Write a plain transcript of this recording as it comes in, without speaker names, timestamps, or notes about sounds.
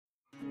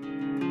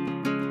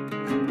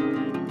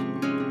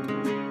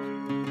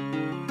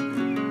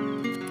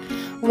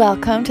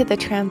Welcome to the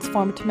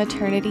Transformed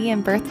Maternity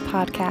and Birth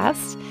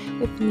Podcast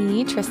with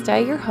me,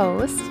 Trista, your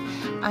host.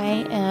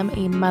 I am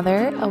a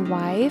mother, a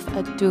wife,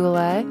 a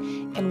doula,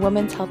 and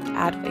women's health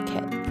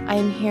advocate. I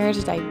am here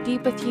to dive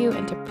deep with you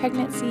into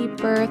pregnancy,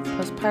 birth,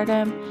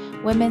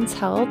 postpartum, women's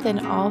health,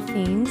 and all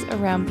things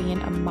around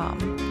being a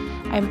mom.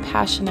 I'm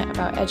passionate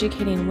about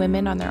educating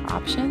women on their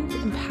options,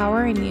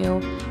 empowering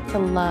you to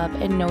love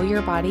and know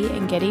your body,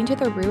 and getting to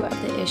the root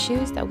of the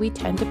issues that we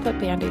tend to put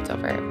band-aids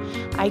over.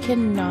 I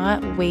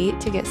cannot wait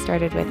to get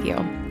started with you.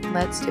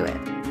 Let's do it.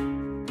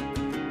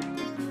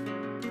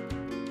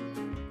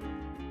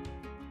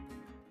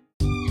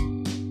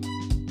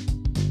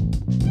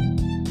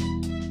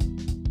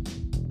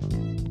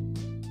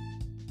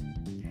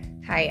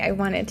 Hi, I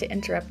wanted to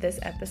interrupt this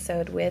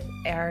episode with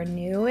our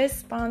newest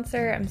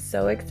sponsor. I'm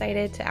so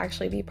excited to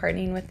actually be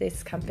partnering with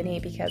this company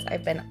because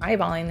I've been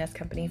eyeballing this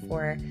company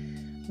for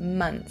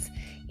months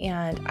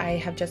and I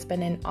have just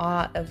been in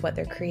awe of what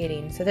they're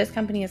creating. So this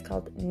company is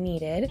called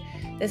Needed.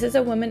 This is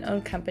a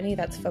woman-owned company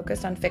that's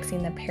focused on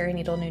fixing the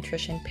perinatal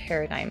nutrition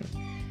paradigm.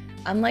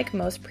 Unlike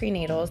most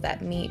prenatals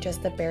that meet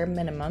just the bare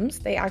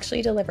minimums, they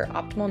actually deliver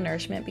optimal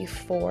nourishment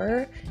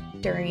before,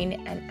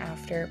 during, and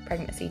after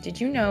pregnancy.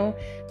 Did you know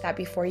that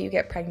before you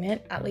get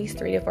pregnant, at least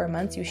 3 to 4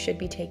 months, you should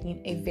be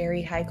taking a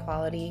very high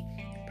quality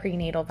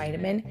prenatal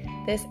vitamin?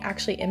 This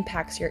actually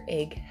impacts your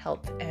egg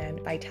health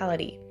and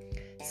vitality.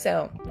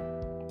 So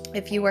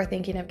if you are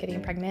thinking of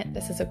getting pregnant,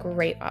 this is a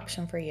great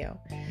option for you.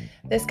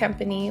 This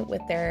company,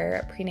 with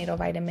their prenatal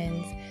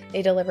vitamins,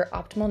 they deliver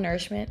optimal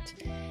nourishment,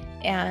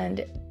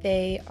 and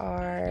they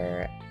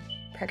are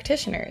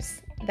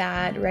practitioners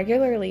that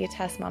regularly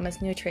test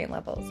mama's nutrient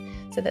levels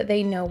so that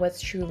they know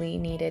what's truly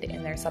needed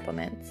in their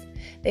supplements.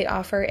 They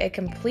offer a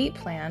complete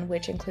plan,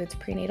 which includes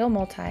prenatal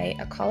multi,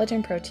 a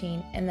collagen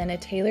protein, and then a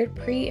tailored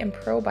pre and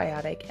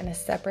probiotic and a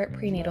separate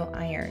prenatal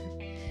iron.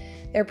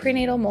 Their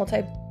prenatal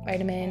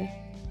multivitamin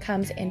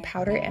comes in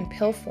powder and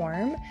pill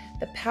form.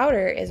 The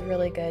powder is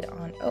really good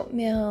on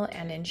oatmeal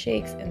and in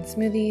shakes and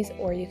smoothies,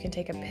 or you can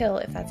take a pill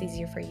if that's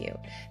easier for you.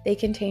 They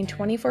contain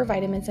 24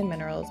 vitamins and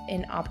minerals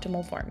in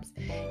optimal forms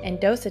and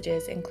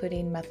dosages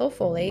including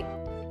methylfolate,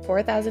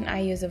 4,000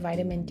 IUs of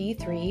vitamin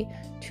D3,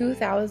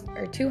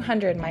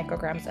 200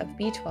 micrograms of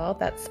B12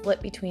 that's split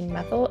between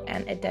methyl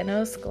and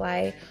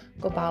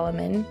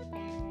adenosglycobalamin,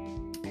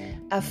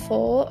 a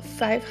full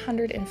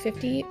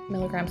 550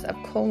 milligrams of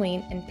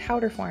choline in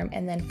powder form,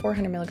 and then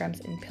 400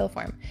 milligrams in pill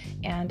form,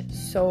 and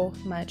so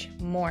much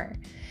more.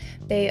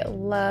 They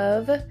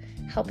love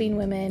helping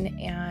women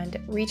and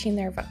reaching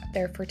their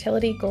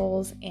fertility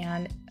goals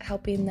and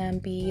helping them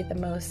be the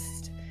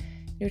most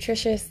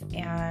nutritious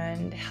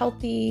and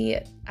healthy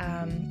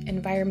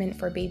environment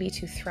for baby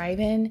to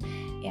thrive in.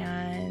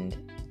 And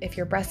if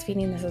you're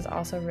breastfeeding, this is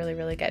also really,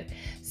 really good.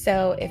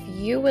 So if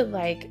you would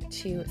like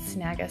to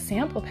snag a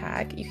sample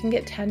pack, you can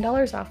get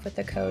 $10 off with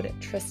the code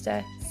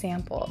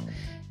TRISTASAMPLE.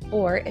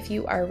 Or if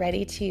you are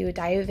ready to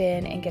dive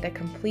in and get a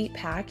complete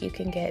pack, you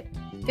can get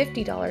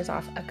 $50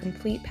 off a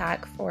complete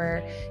pack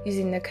for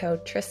using the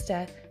code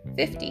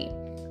TRISTA50.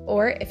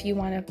 Or if you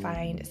want to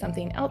find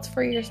something else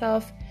for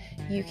yourself,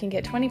 you can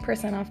get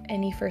 20% off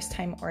any first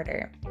time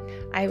order.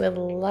 I would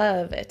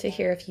love to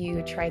hear if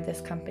you tried this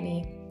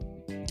company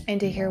and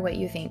to hear what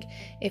you think.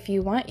 If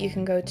you want, you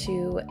can go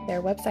to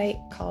their website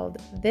called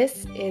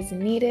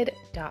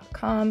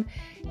thisisneeded.com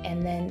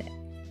and then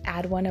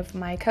add one of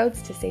my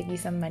codes to save you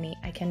some money.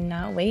 I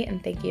cannot wait,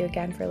 and thank you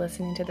again for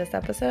listening to this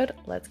episode.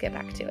 Let's get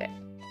back to it.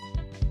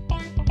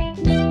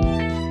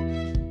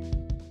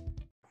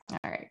 All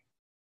right.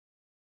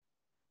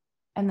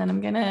 And then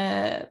I'm going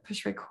to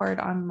push record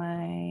on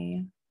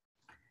my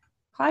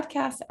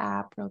podcast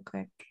app real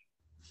quick.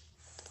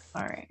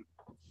 All right.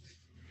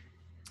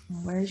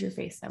 Where's your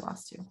face? I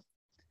lost you.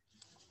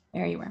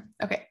 There you were.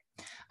 Okay.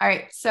 All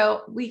right.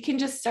 So we can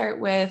just start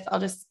with, I'll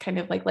just kind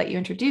of like let you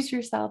introduce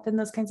yourself and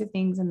those kinds of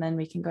things. And then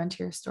we can go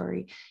into your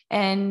story.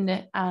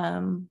 And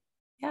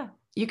yeah,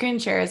 you can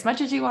share as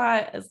much as you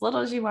want, as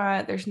little as you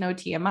want. There's no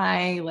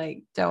TMI,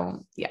 like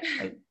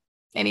like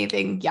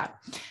anything. Yeah.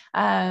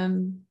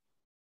 Do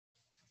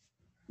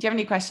you have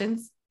any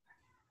questions?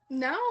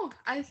 No,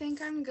 I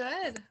think I'm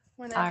good.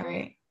 All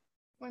right.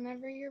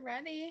 Whenever you're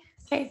ready.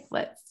 Okay,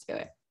 let's do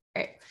it.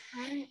 All right.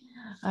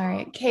 All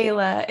right.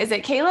 Kayla. Is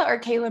it Kayla or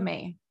Kayla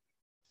May?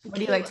 What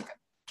do you like to call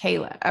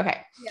Kayla? Okay.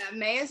 Yeah,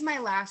 May is my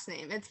last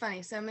name. It's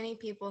funny. So many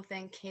people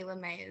think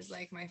Kayla May is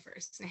like my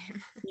first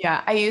name.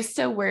 Yeah. I used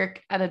to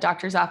work at a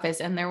doctor's office,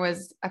 and there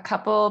was a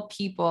couple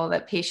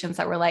patients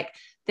that were like,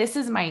 this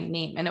is my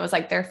name. And it was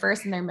like their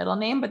first and their middle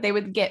name, but they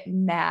would get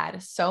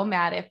so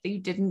mad if you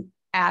didn't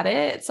add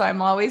it. So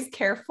I'm always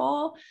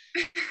careful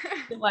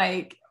to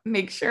like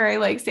make sure I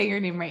like say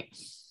your name right.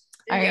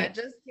 All right.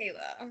 Just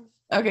Kayla.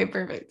 Okay,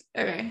 perfect.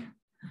 Okay.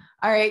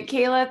 All right,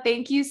 Kayla,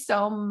 thank you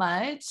so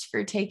much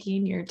for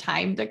taking your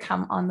time to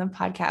come on the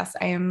podcast.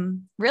 I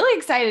am really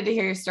excited to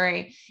hear your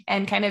story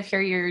and kind of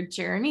hear your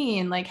journey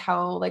and like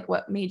how, like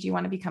what made you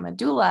want to become a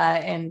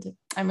doula. And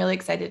I'm really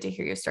excited to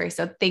hear your story.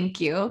 So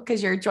thank you,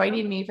 because you're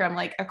joining me from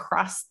like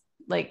across,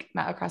 like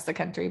not across the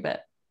country,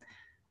 but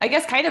I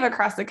guess kind of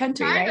across the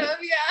country, Kind right? of,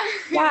 yeah.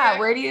 Yeah. Yeah.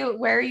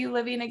 Where are you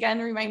living again?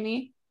 Remind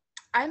me.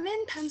 I'm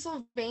in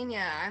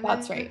Pennsylvania. I'm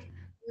That's in right.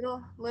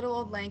 little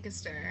old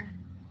Lancaster.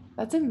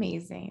 That's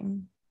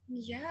amazing.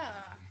 Yeah.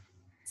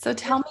 So But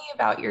tell me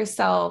about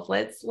yourself.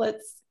 Let's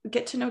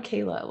get to know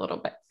Kayla a little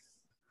bit.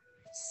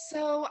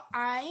 so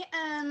I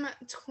am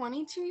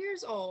 22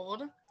 years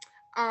old.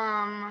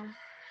 Um,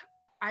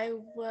 I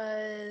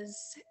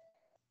was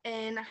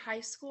in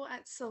high school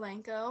at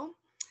Solanco.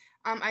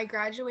 I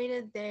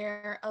graduated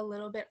there a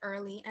little bit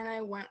early and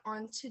I went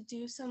on to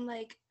do some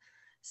like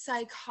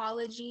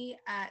psychology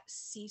at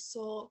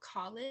Cecil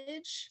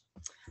College.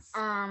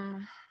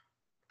 Um,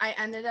 I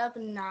ended up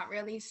not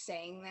really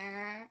staying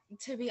there,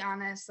 to be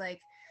honest. Like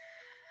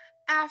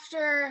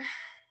after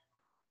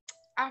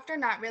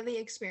not really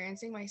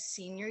experiencing my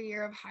senior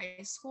year of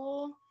high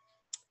school,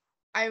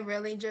 I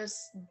really just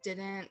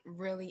didn't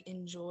really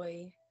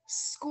enjoy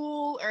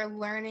school or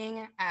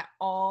learning at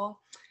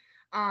all.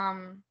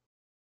 Um,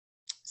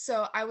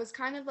 so I was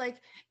kind of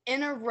like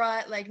in a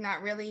rut, like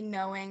not really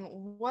knowing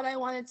what I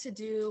wanted to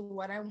do,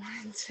 what I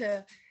wanted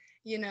to,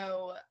 you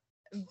know,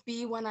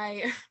 be when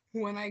I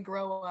when I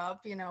grow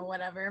up,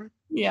 whatever.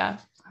 Yeah.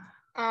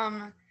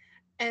 Um,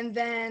 and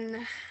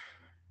then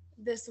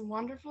this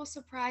wonderful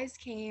surprise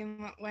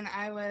came when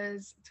I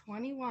was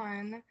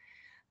 21.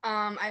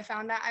 I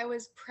found out I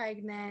was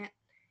pregnant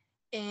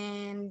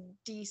in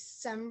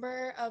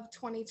December of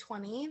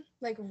 2020,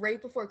 like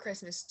right before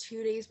Christmas,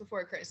 2 days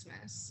before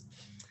Christmas.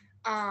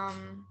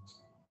 Um,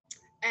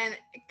 and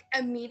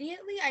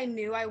immediately I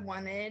knew I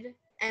wanted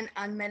an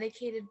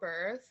unmedicated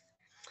birth,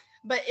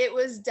 but it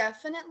was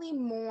definitely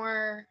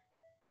more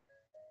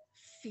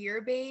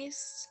fear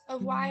based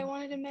of why I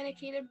wanted a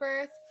medicated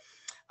birth.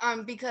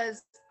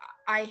 Because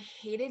I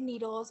hated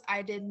needles.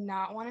 I did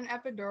not want an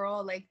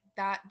epidural. Like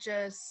that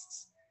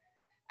just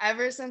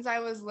ever since I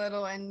was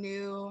little and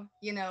knew,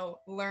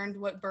 learned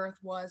what birth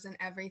was and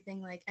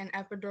everything, like an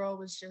epidural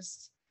was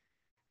just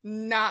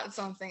not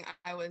something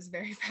I was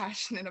very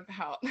passionate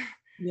about.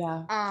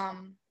 Yeah.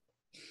 um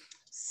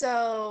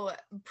so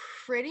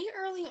pretty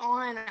early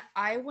on,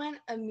 I went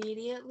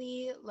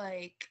immediately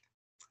like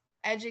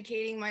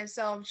educating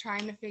myself,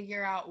 trying to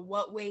figure out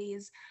what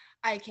ways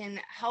I can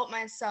help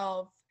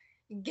myself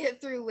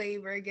get through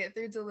labor, get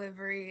through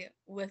delivery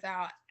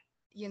without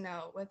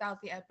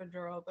the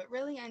epidural, but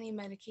really any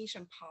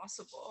medication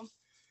possible.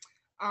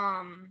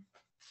 Um,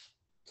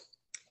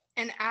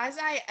 and as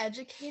I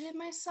educated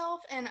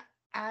myself and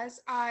as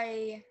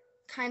I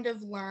kind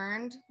of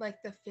learned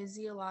like the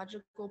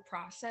physiological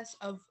process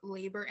of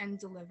labor and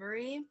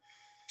delivery,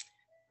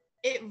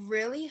 it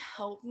really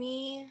helped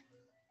me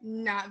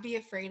not be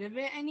afraid of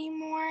it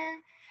anymore.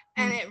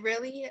 And it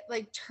really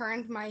like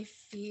turned my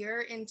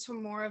fear into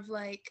more of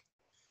like,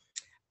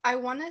 I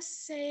want to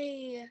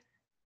say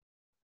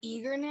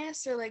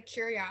eagerness or like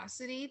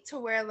curiosity, to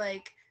where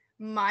like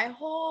my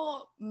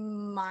whole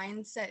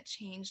mindset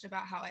changed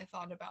about how I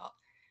thought about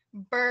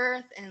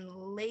birth and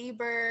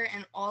labor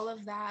and all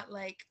of that.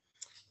 Like,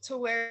 to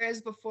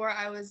whereas before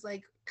I was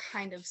like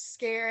kind of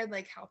scared,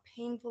 like how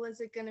painful is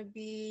it gonna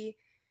be?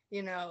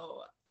 You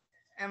know,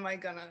 am I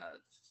gonna,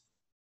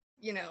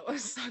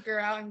 suck her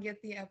out and get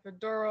the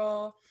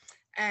epidural?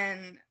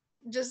 And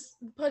just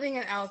putting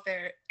it out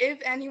there, if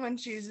anyone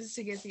chooses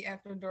to get the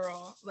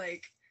epidural,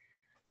 like,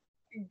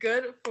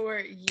 good for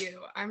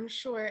you. I'm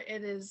sure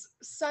it is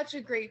such a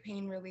great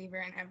pain reliever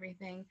and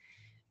everything.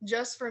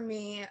 Just for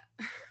me,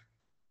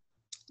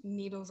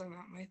 needles are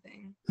not my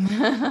thing.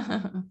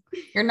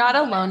 You're not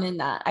But alone in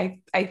that.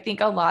 I think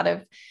a lot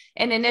of,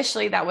 and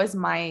initially that was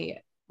my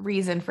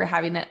reason for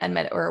having an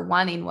unmet or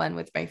wanting one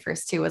with my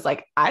first two, was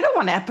like, I don't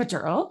want an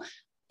epidural.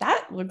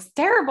 That looks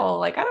terrible.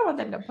 Like, I don't want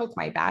them to poke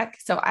my back.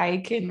 So I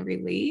can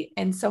relate.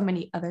 And so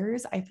many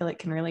others I feel like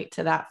can relate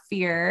to that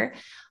fear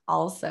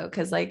also.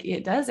 Cause like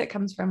it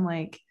comes from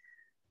like,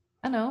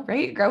 I don't know,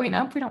 right? Growing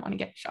up, we don't want to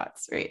get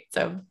shots, right?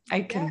 So yeah,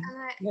 and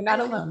you're I not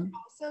think it alone.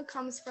 also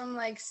comes from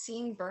like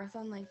seeing birth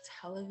on like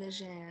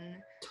television and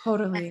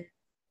Totally.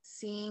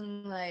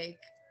 seeing like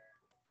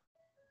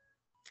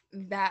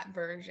that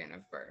version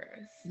of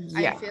birth.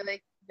 I Yeah, feel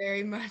like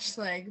very much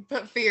like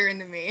put fear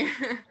into me.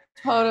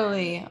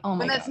 totally. Oh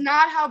When my that's God.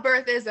 not how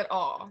birth is at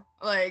all.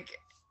 Like,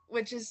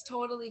 which is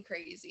totally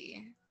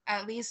crazy.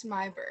 At least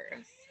my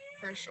birth,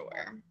 for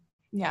sure.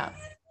 Yeah.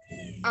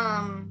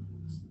 Um,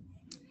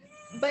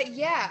 but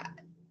yeah,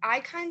 I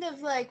kind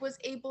of like was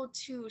able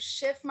to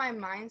shift my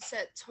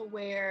mindset to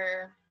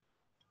where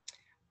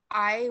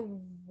I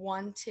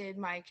wanted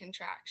my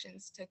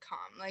contractions to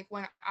come. Like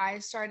when I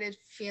started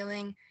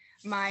feeling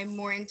my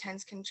more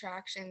intense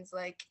contractions,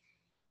 like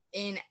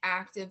in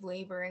active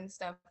labor and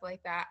stuff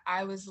like that,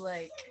 I was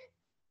like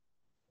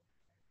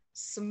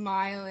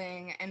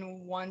smiling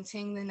and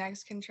wanting the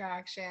next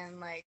contraction.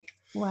 Like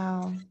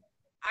Wow.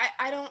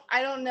 I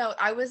don't know.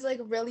 I was like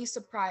really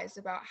surprised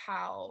about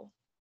how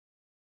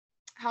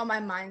my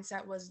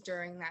mindset was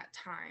during that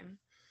time.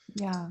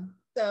 Yeah.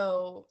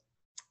 So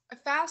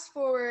fast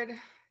forward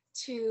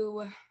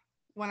to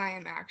when I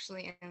am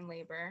actually in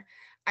labor.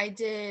 I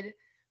did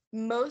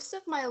most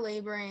of my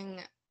laboring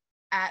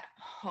at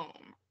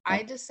home.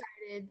 I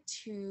decided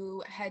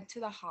to head to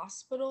the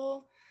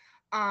hospital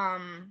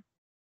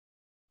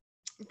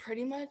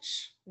pretty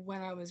much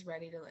when I was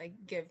ready to like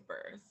give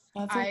birth.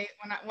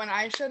 When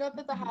I showed up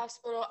at the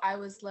hospital, I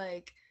was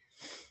like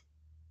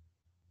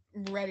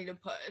ready to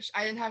push.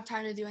 I didn't have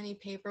time to do any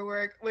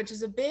paperwork, which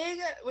is a big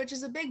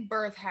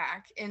birth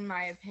hack in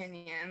my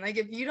opinion. Like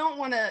if you don't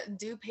want to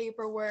do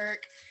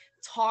paperwork,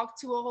 talk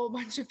to a whole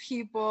bunch of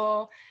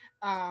people,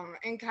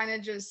 and kind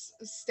of just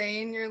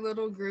stay in your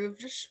little groove,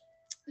 just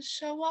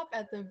show up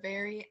at the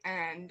very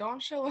end.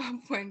 Don't show up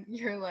when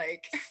you're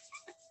like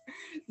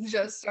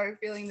just start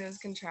feeling those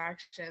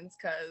contractions,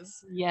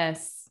 because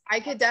Yes. I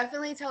could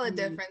definitely tell a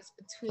difference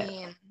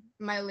between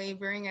my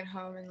laboring at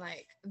home and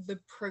like the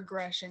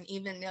progression.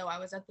 Even though I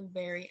was at the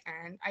very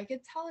end, I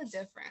could tell a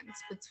difference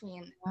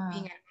between being at home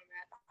and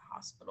at the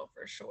hospital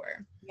for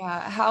sure.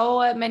 Yeah.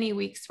 How many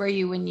weeks were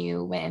you when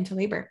you went into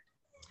labor?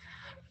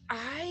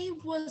 I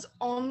was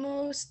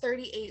almost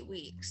 38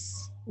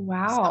 weeks.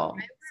 Wow.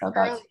 So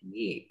about 2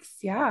 weeks.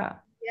 Yeah.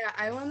 Yeah,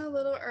 I went a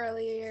little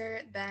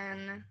earlier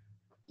than,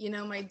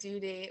 my due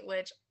date,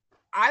 which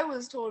I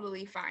was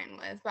totally fine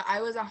with, but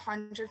I was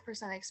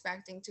 100%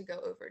 expecting to go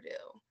overdue,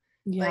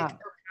 like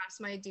or past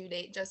my due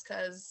date, just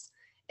because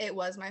it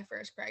was my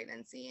first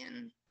pregnancy,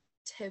 and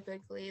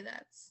typically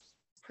that's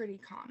pretty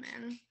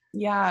common.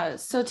 Yeah.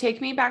 So take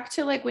me back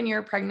to like when you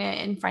were pregnant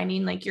and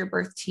finding like your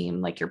birth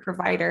team, like your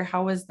provider.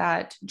 How was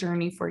that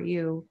journey for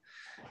you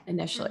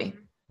initially?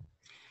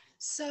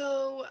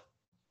 So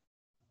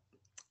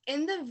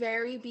in the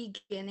very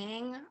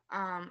beginning,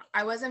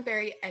 I wasn't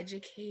very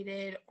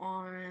educated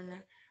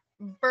on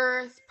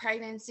birth,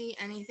 pregnancy,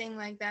 anything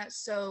like that.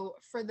 So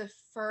for the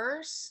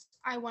first,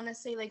 I want to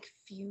say like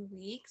few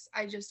weeks,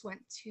 I just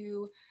went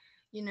to,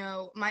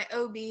 my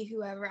OB,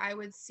 whoever I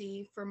would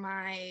see for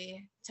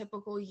my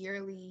typical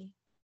yearly,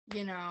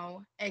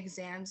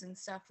 exams and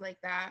stuff like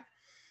that.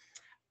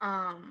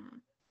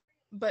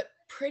 But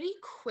pretty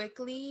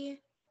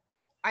quickly,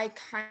 I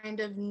kind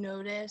of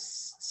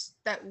noticed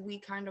that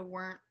we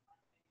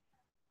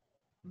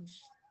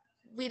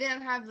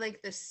didn't have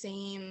like the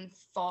same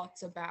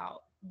thoughts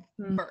about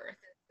birth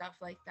and stuff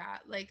like that.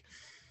 Like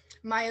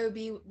my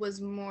OB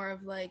was more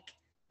of like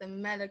the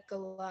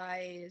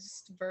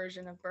medicalized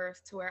version of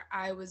birth, to where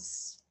I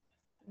was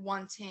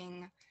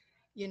wanting,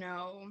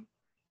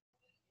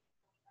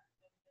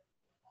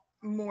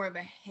 more of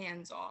a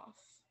hands-off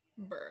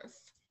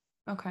birth.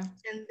 Okay.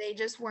 And they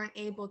just weren't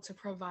able to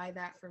provide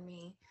that for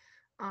me.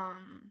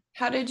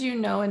 How did you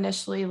know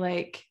initially,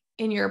 like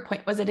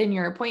was it in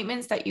your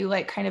appointments that you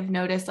like kind of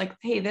noticed like,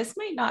 hey, this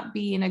might not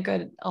be in a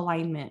good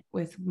alignment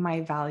with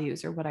my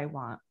values or what I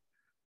want?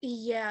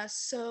 Yeah,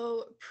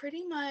 so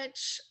pretty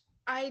much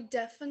I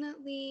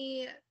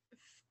definitely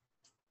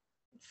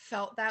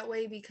felt that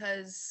way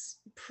because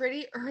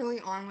pretty early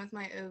on with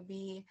my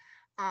OB,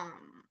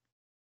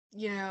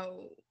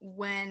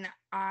 when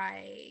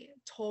I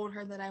told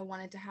her that I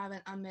wanted to have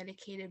an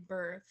unmedicated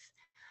birth,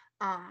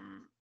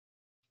 um,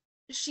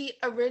 she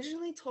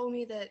originally told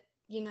me that,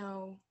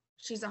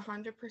 she's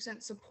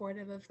 100%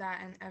 supportive of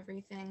that and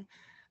everything.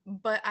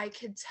 But I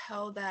could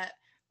tell that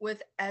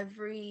with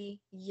every,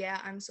 yeah,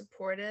 I'm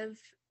supportive,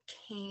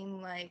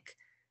 came like,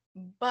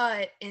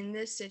 but in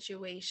this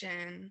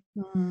situation.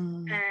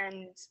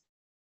 And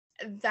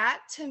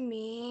that to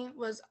me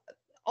was,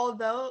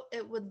 although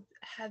it would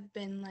have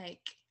been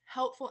like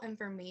helpful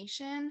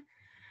information,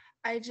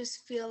 I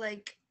just feel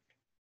like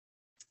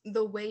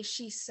the way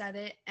she said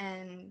it,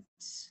 and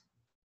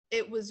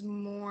it was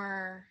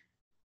more,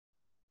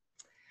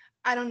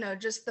 I don't know,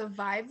 just the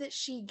vibe that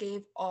she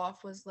gave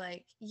off was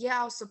like, yeah,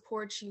 I'll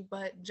support you,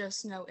 but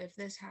just know if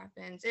this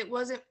happens.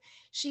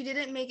 She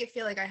didn't make it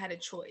feel like I had a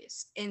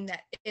choice in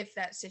that, if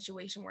that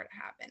situation were to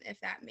happen, if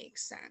that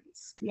makes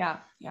sense. Yeah.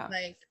 Yeah.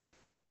 Like,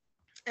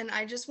 and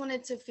I just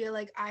wanted to feel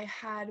like I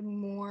had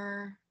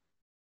more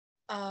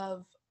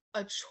of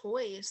a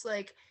choice.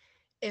 Like,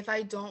 if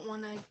I don't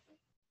want to,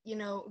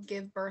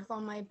 give birth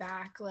on my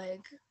back,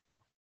 like,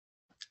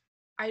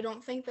 I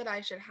don't think that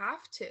I should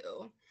have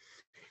to.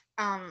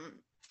 Um,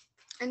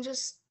 and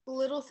just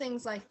little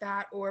things like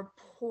that, or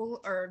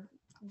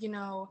you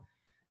know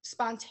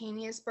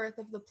spontaneous birth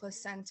of the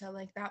placenta,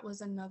 like that was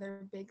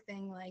another big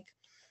thing. Like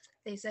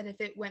they said if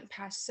it went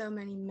past so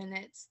many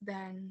minutes,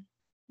 then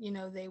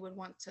they would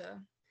want to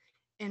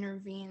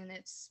intervene. And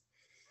it's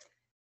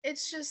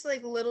just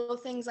like little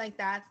things like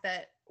that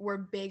that were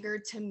bigger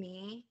to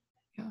me,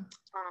 Yeah.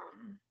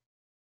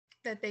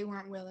 that they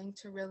weren't willing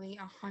to really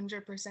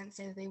 100%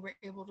 say that they were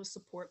able to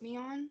support me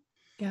on.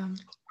 Yeah.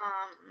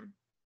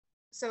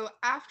 So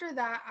after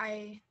that,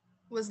 I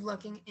was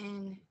looking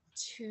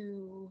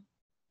into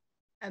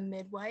a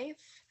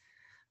midwife.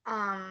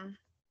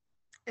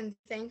 And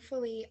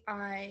thankfully,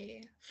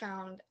 I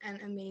found an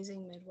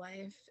amazing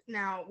midwife.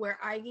 Now, where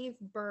I gave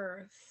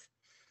birth,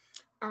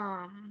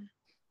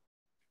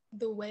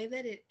 the way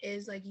that it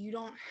is, like, you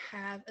don't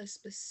have a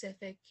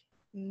specific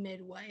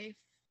midwife.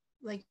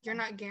 Like, you're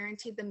not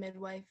guaranteed the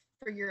midwife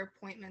for your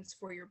appointments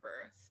for your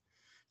birth.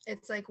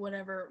 It's like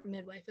whatever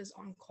midwife is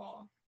on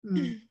call.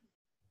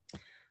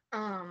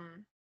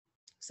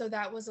 So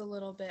that was a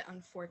little bit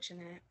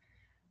unfortunate,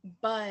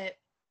 but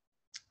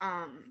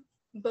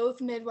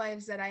both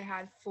midwives that I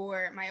had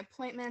for my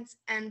appointments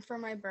and for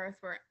my birth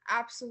were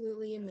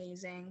absolutely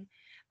amazing.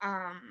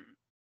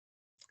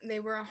 They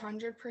were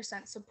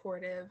 100%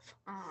 supportive.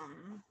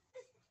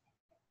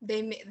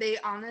 They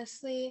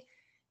honestly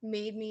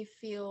made me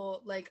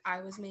feel like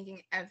I was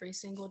making every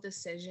single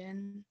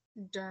decision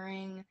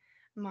during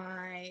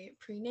my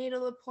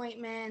prenatal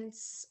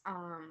appointments,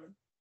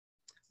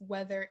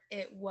 whether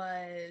it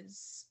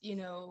was,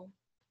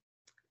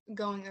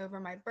 going over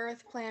my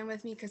birth plan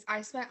with me, because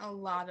I spent a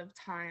lot of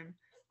time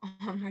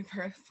on my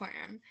birth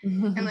plan.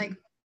 And like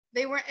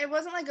it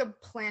wasn't like a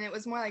plan, it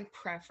was more like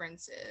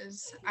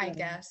preferences, I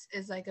guess,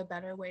 is like a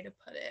better way to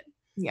put it.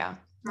 Yeah.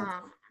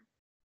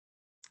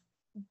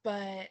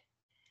 But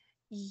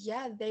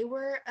yeah, they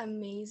were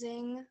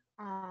amazing.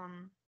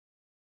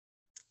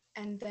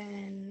 And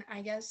then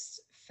I guess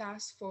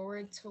fast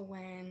forward to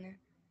when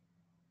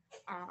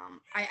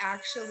I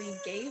actually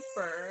gave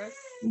birth.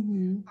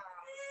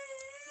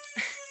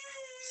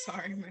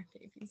 Sorry, my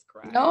baby's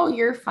crying. No,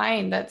 you're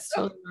fine. That's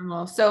totally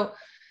normal. So,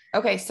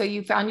 okay, so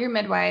you found your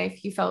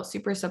midwife, you felt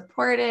super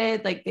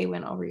supported, like they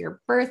went over your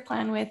birth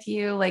plan with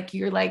you, like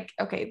you're like,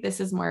 okay,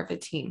 this is more of a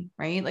team,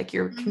 right? Like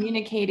you're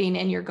communicating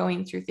and you're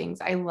going through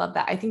things. I love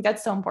that. I think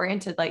that's so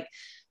important to like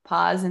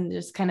pause and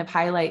just kind of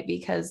highlight,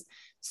 because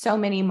so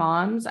many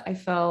moms I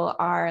feel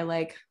are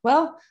like,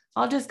 well,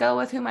 I'll just go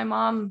with who my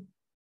mom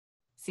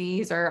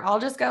sees, or I'll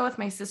just go with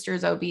my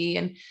sister's OB.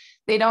 And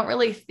they don't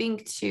really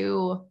think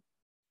to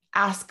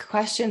ask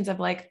questions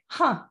of like,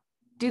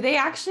 do they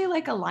actually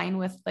like align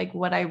with like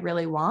what I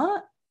really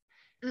want?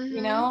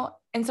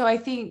 And so I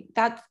think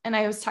that, and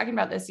I was talking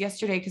about this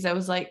yesterday because it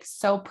was like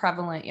so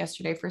prevalent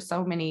yesterday for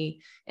so many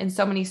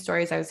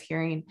stories I was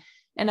hearing.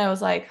 And I was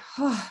like,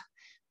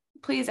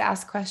 please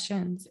ask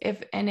questions.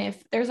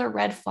 If there's a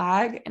red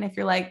flag, and if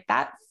you're like,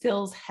 that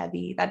feels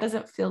heavy, that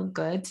doesn't feel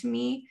good to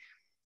me,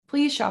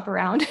 please shop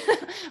around.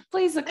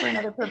 Please look for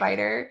another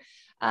provider.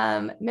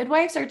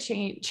 Midwives are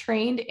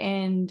trained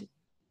in,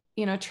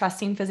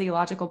 trusting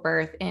physiological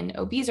birth, and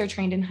OBs are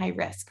trained in high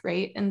risk,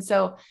 right? And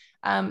so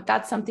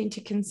that's something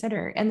to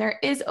consider. And there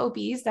is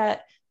OBs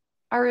that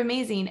are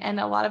amazing, and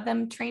a lot of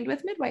them trained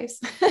with midwives.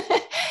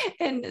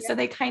 And so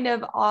they kind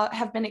of all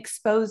have been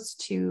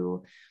exposed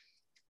to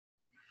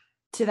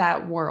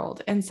that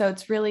world. And so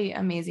it's really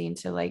amazing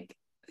to like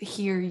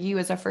hear you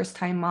as a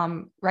first-time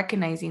mom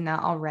recognizing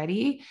that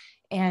already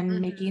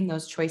and making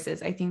those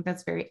choices. I think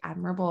that's very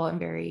admirable and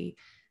very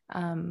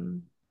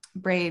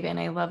brave. And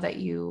I love that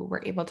you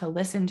were able to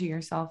listen to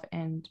yourself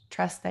and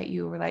trust that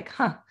you were like,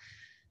 I'm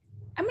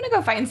going to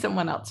go find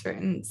someone else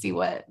and see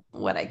what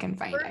I can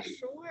find. For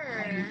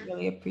sure. I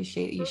really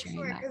appreciate you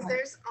sharing that. Because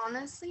there's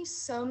honestly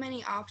so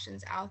many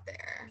options out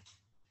there.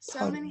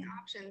 So many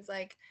options.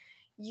 Like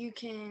you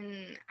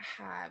can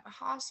have a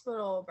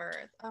hospital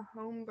birth, a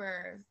home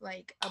birth,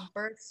 like a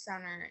birth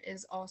center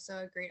is also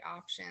a great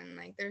option.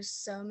 Like there's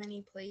so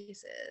many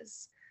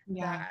places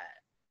that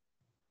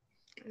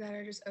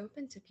are just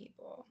open to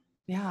people.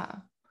 Yeah.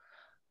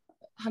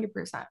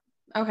 100%.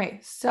 Okay.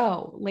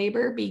 So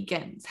labor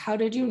begins. How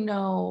did you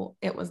know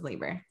it was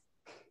labor?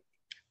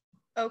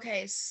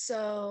 Okay.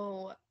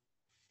 So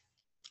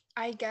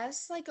I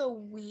guess like a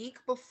week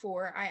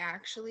before I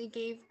actually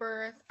gave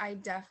birth, I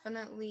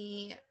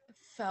definitely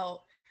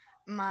felt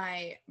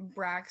my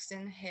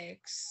Braxton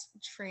Hicks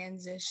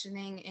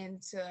transitioning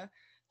into,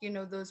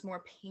 those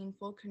more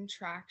painful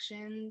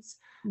contractions.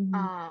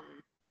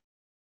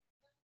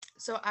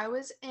 So I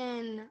was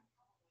in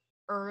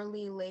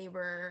early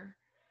labor.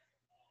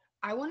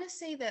 I want to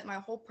say that my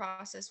whole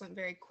process went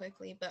very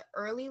quickly, but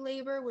early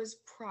labor was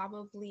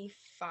probably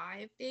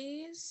 5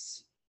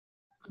 days.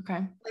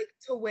 Okay. Like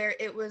to where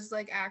it was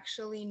like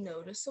actually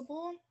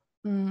noticeable.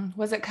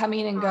 Was it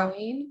coming and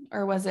going,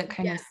 or was it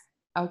kind of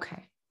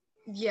okay?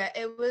 Yeah,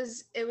 it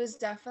was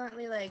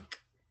definitely like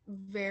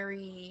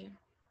very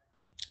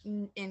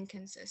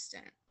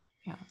inconsistent.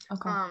 Yeah.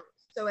 Okay.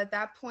 So at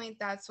that point,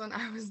 that's when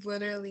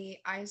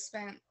I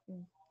spent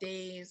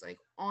days like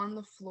on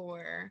the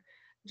floor,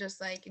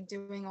 just like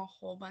doing a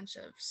whole bunch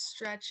of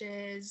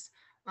stretches,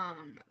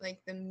 like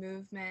the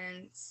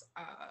movements.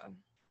 I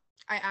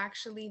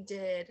actually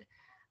did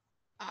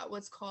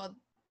what's called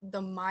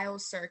the mile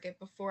circuit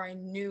before I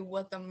knew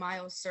what the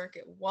mile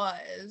circuit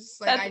was.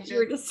 Like you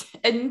were just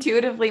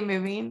intuitively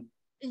moving.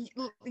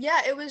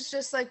 Yeah, it was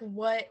just like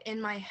what in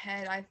my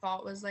head I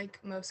thought was like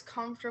most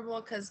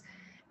comfortable, because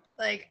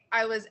like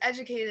I was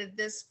educated at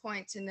this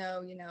point to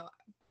know,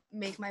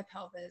 make my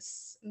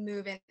pelvis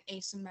move in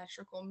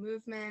asymmetrical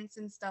movements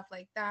and stuff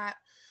like that.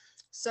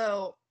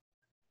 So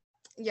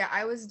yeah,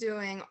 I was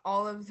doing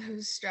all of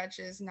those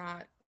stretches,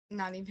 not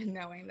even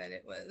knowing that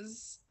it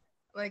was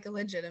like a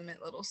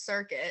legitimate little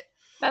circuit.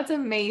 That's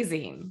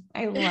amazing.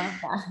 I love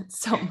that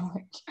so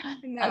much.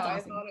 No, That's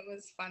awesome. I thought it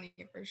was funny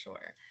for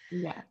sure.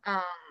 Yeah.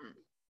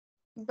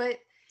 But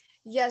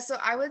yeah, so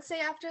I would say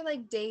after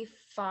like day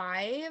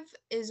 5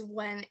 is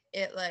when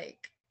it like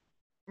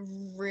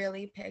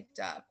really picked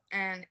up.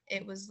 And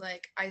it was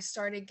like I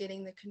started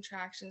getting the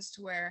contractions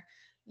to where,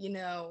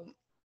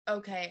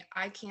 okay,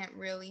 I can't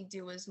really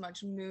do as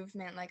much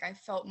movement. Like I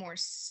felt more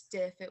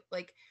stiff. It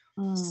like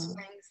Mm.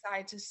 swaying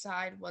side to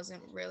side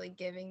wasn't really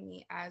giving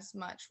me as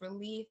much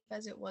relief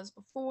as it was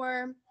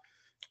before.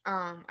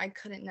 I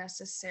couldn't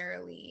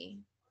necessarily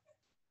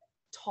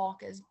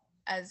talk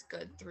as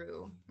good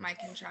through my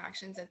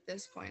contractions at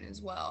this point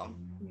as well.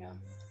 Yeah.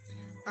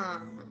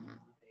 Um,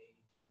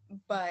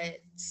 but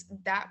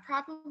that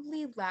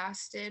probably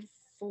lasted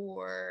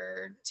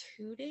for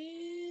 2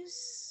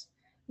 days,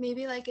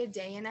 maybe like a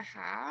day and a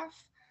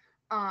half.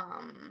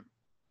 Um,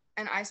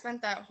 and I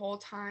spent that whole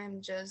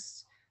time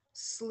just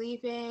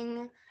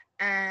sleeping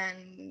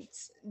and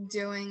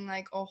doing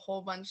like a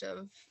whole bunch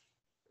of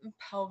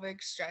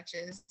pelvic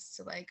stretches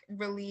to like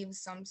relieve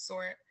some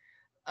sort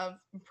of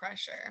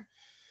pressure.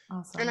 And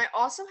Awesome. I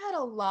also had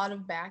a lot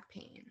of back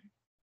pain.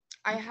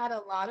 I had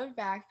a lot of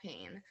back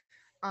pain.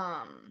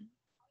 Um,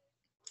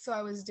 so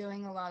I was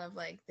doing a lot of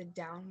like the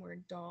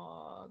downward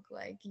dog,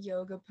 like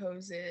yoga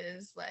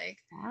poses, like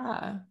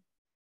Yeah.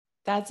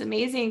 That's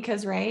amazing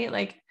because, right,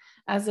 like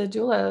as a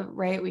doula,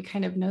 right, we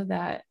kind of know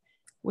that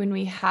when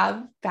we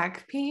have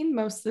back pain,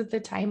 most of the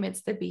time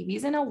it's the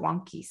baby's in a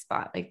wonky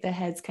spot, like the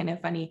head's kind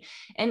of funny.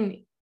 And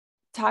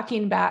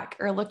talking back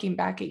or looking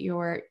back at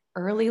your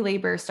early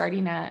labor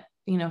starting at,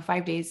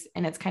 5 days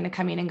and it's kind of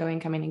coming and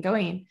going, coming and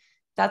going,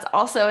 that's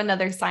also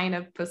another sign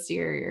of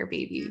posterior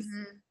babies.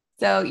 mm-hmm.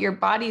 So your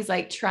body's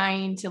like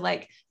trying to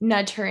like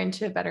nudge her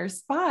into a better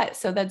spot.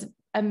 So that's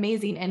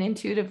amazing. And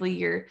intuitively,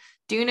 you're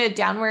doing a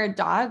downward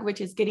dog,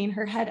 which is getting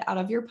her head out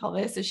of your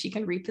pelvis so she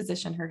can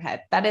reposition her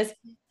head. That is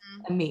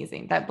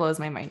amazing. That blows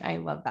my mind. I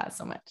love that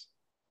so much.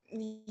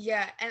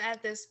 Yeah, and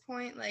at this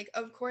point, like,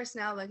 of course,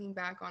 now looking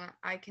back on it,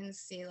 I can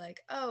see, like,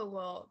 oh,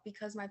 well,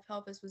 because my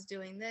pelvis was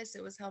doing this,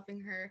 it was helping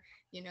her,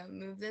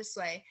 move this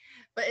way.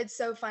 But it's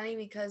so funny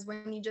because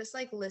when you just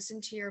like listen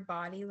to your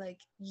body, like,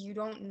 you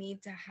don't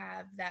need to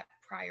have that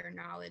prior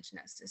knowledge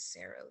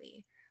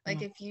necessarily.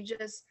 Like, Yeah. if you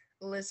just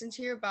listen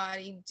to your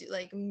body,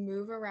 like,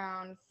 move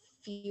around,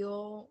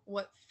 feel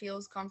what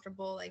feels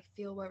comfortable, like,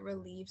 feel what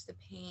relieves the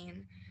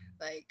pain,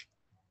 like,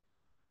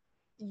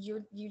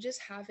 you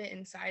just have it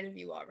inside of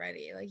you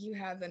already. Like you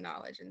have the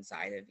knowledge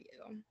inside of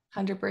you.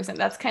 100%.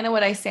 That's kind of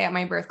what I say at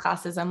my birth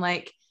classes. I'm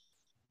like,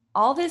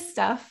 all this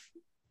stuff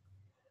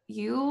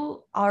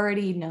you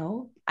already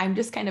know. I'm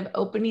just kind of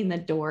opening the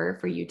door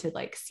for you to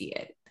like see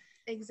it.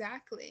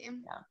 Exactly.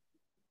 Yeah.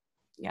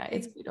 Yeah.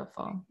 It's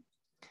beautiful.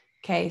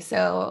 Okay.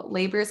 So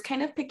labor is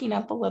kind of picking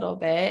up a little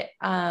bit.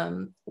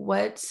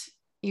 What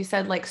you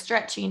said, like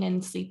stretching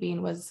and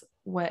sleeping was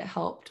what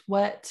helped.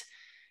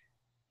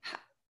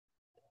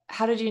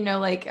 How did you know,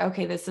 like,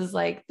 okay, this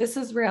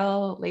is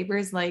real. Labor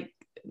is like,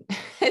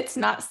 it's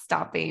not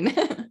stopping.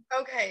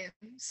 Okay,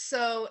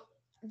 so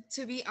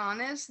to be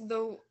honest,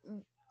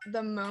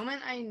 the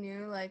moment I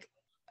knew like,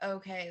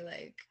 okay,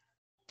 like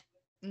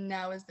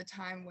now is the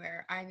time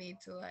where I need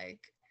to like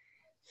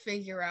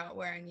figure out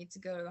where I need to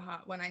go to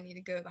when I need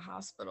to go to the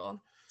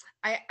hospital,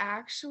 I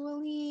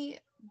actually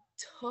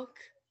took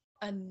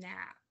a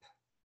nap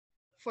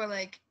for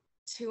like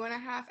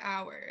 2.5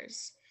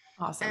 hours,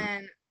 Awesome.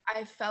 and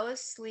I fell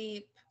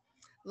asleep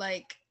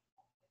like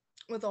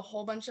with a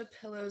whole bunch of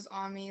pillows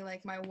on me.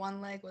 Like my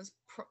one leg was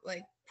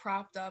like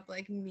propped up,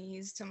 like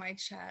knees to my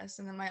chest,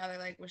 and then my other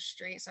leg was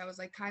straight. So I was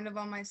like kind of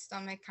on my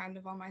stomach, kind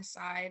of on my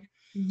side.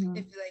 Mm-hmm.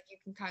 If like you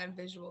can kind of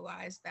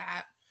visualize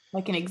that.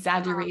 Like an Um,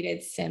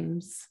 exaggerated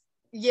Sims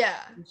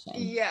yeah, position.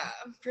 yeah,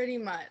 pretty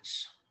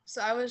much.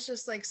 So I was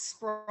just like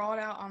sprawled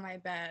out on my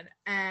bed,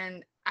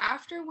 and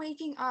after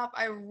waking up,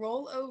 I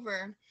roll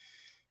over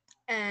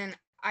and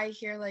I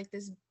hear like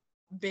this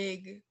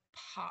big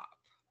pop,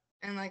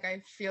 and like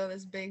I feel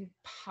this big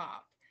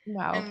pop,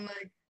 Wow. and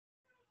like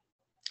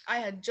I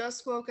had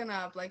just woken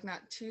up, like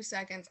not 2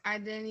 seconds. I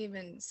didn't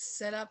even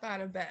sit up out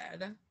of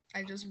bed.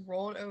 I just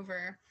rolled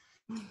over,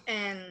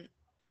 and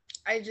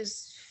I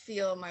just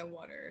feel my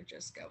water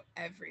just go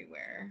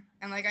everywhere.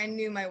 And like I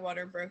knew my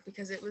water broke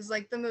because it was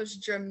like the most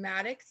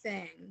dramatic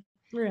thing. And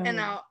Really?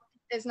 now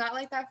it's not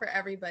like that for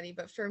everybody,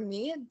 but for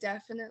me it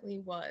definitely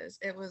was.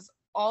 It was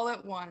all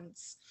at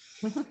once.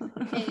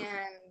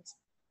 And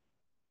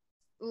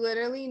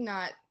literally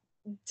not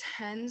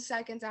 10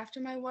 seconds after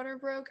my water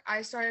broke,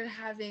 I started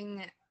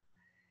having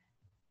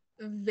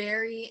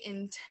very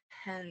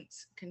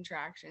intense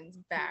contractions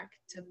back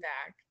to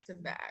back to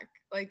back.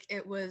 Like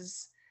it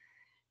was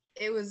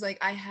like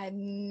I had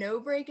no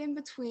break in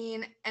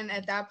between. And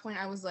at that point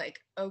I was like,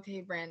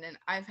 okay, Brandon,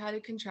 I've had a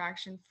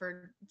contraction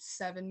for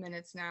 7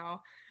 minutes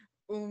now.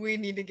 We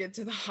need to get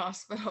to the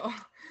hospital.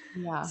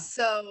 Yeah.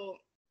 So,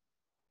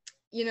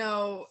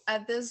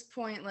 at this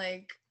point,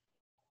 like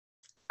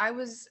I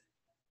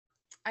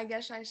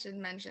guess I should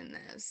mention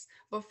this.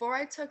 Before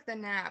I took the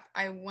nap,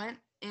 I went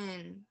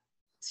in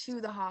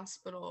to the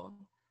hospital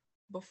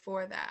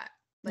before that,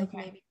 like Okay.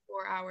 maybe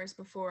 4 hours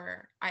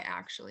before I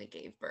actually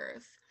gave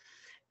birth.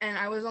 And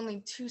I was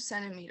only 2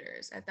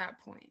 centimeters at that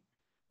point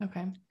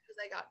Okay. because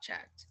I got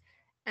checked.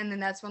 And then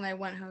that's when I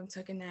went home,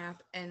 took a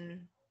nap,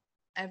 and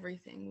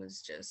everything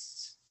was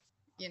just,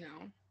 you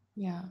know,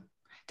 Yeah.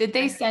 Did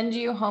they I send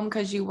you home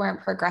because you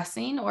weren't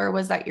progressing, or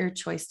was that your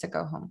choice to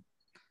go home?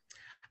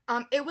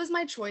 it was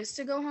my choice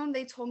to go home.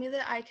 They told me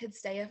that I could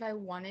stay if I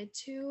wanted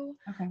to.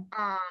 Okay.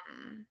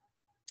 Um,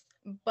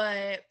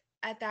 but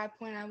at that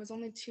point I was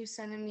only 2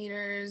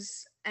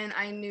 centimeters, and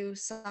I knew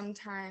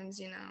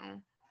sometimes,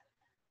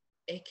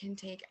 it can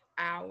take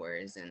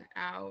hours and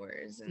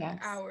hours and Yes.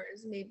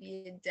 hours,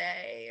 maybe a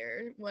day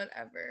or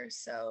whatever.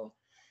 So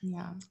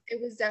Yeah. it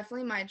was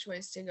definitely my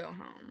choice to go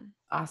home.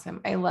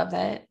 Awesome. I love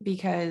that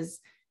because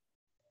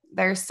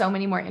there's so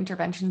many more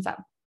interventions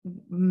that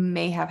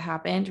may have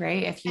happened,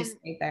 right? If you And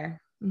stayed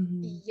there.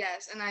 Mm-hmm.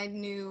 yes, and I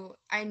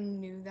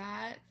knew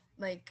that,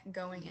 like,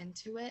 going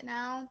into it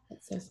now.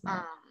 That's so smart.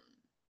 Um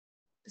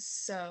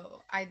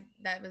so I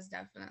that was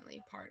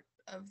definitely part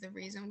of the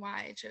reason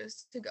why I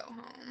chose to go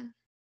home,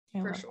 I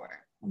for love that. sure.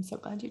 I'm so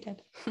glad you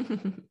did.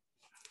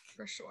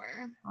 For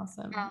sure.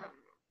 Awesome. Um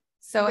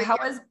So but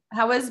yeah,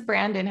 how was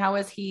Brandon? How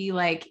was he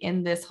like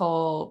in this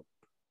whole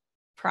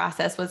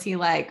process? Was he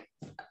like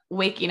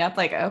waking up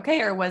like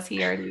okay, or was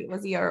he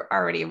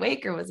already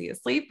awake, or was he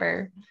asleep,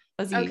 or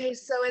was he okay,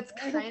 so it's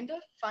kind of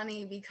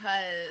funny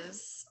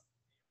because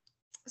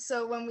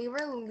so when we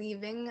were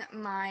leaving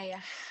my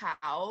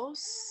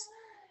house,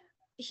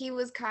 he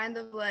was kind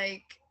of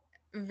like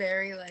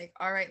very like,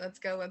 all right, let's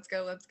go, let's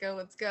go, let's go,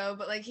 let's go.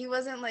 But like he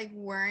wasn't like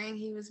worrying,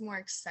 he was more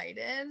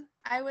excited,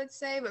 I would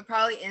say. But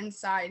probably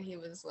inside he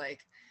was like,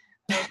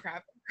 oh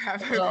crap, oh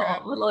crap, a oh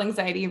crap. little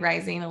anxiety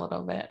rising a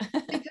little bit?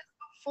 Because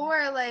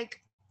before,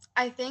 like,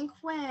 I think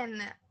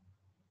when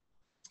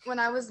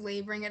I was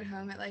laboring at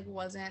home, it like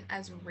wasn't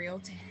as real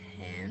to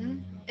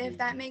him, if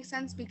that makes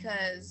sense,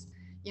 because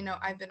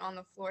I've been on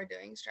the floor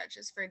doing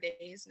stretches for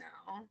days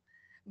now.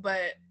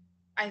 But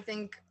I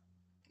think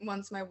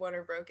once my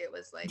water broke, it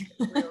was like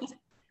real to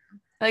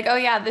Like, oh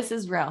yeah, this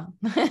is real.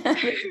 This is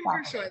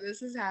for sure. happening.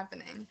 This is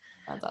happening.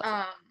 That's awesome.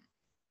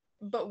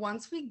 Um, but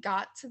once we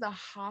got to the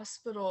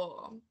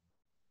hospital,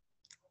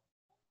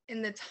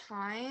 in the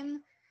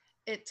time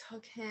it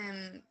took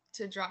him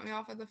to drop me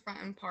off at the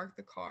front and park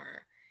the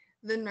car,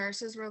 the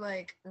nurses were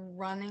like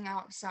running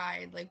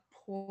outside, like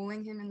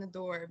pulling him in the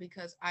door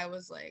because I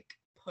was like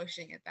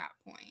pushing at that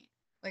point.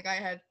 Like I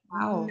had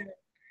no, Wow.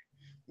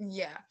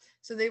 yeah.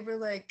 So they were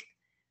like,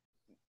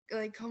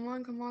 come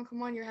on, come on,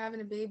 come on, you're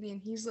having a baby.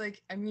 And he's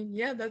like, I mean,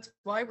 yeah, that's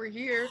why we're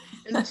here.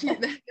 And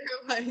they're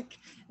like,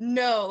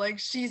 no, like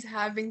she's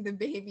having the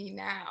baby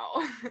now.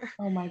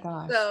 Oh my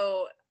gosh.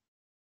 So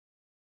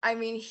I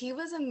mean, he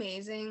was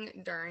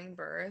amazing during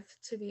birth,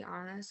 to be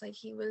honest. Like,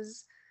 he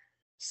was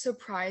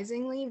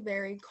surprisingly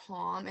very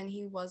calm, and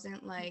he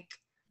wasn't like,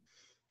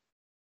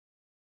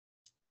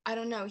 I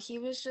don't know, he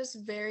was just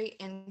very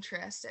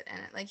interested in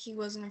it. Like, he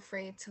wasn't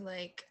afraid to,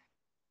 like,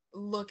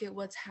 look at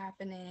what's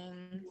happening,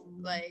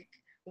 Mm, like,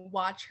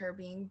 watch her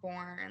being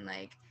born.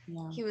 Like,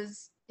 yeah. he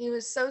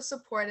was so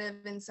supportive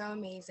and so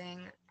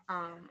amazing.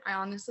 I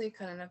honestly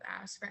couldn't have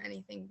asked for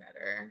anything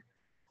better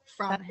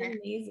from That's him at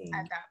amazing.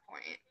 that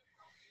point,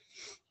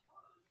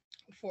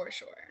 for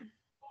sure.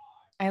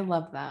 I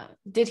love that.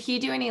 Did he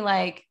do any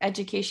like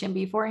education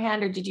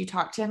beforehand, or did you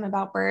talk to him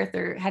about birth,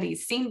 or had he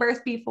seen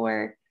birth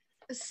before?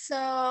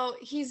 So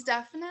he's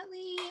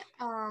definitely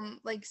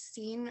like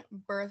seen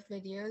birth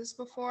videos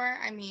before.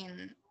 I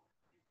mean,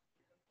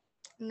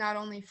 not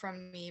only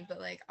from me, but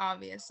like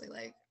obviously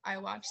like I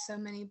watch so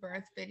many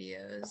birth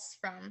videos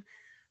from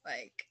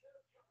like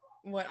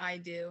what I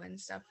do and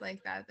stuff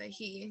like that that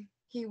he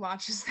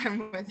watches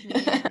them with me.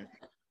 And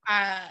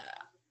uh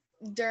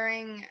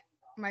during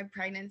my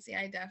pregnancy,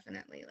 I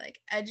definitely like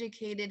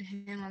educated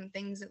him on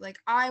things that like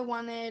I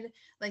wanted,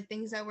 like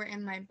things that were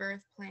in my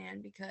birth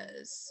plan,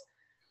 because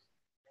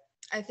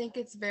I think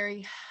it's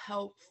very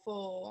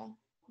helpful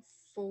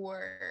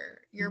for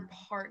your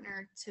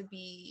partner to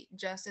be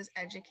just as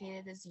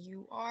educated as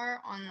you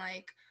are on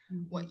like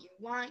Mhm. what you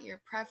want, your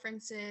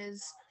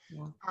preferences.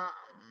 Yeah.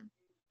 Um,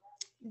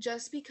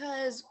 just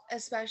because,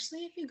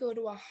 especially if you go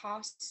to a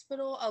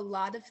hospital, a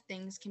lot of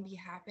things can be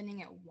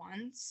happening at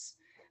once.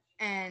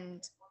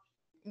 And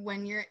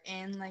when you're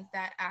in like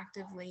that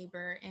active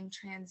labor in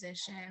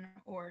transition,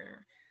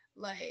 or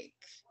like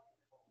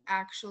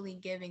actually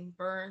giving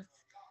birth,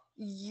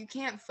 you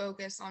can't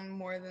focus on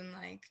more than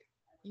like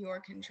your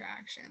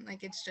contraction.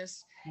 Like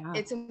Yeah.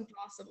 it's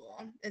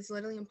impossible. It's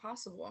literally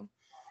impossible.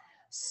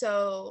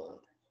 So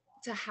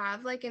to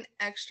have like an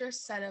extra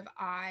set of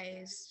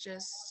eyes,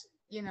 just,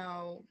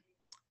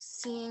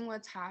 seeing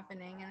what's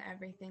happening and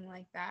everything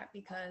like that,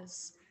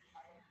 because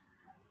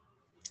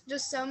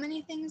just so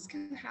many things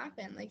can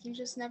happen. Like you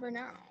just never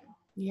know.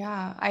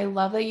 Yeah. I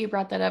love that you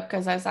brought that up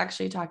because I was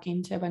actually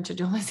talking to a bunch of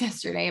doulas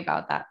yesterday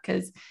about that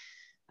because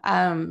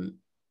um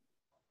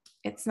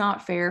it's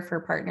not fair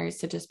for partners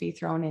to just be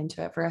thrown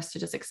into it, for us to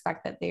just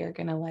expect that they are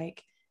going to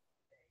like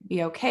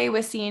be okay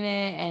with seeing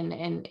it.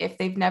 And if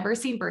they've never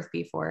seen birth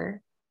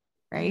before,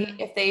 right?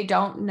 If they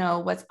don't know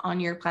what's on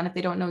your plan, if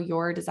they don't know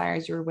your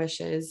desires, your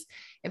wishes,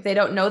 if they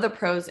don't know the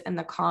pros and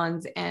the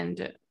cons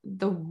and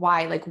the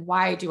why, like,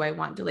 why do I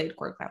want delayed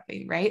cord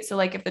clamping, right? So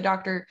like if the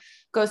doctor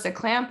goes to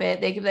clamp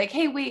it, they could be like,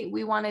 hey, wait,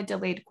 we want a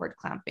delayed cord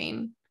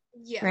clamping,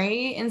 Yeah.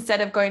 right?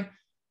 Instead of going,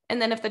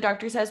 and then if the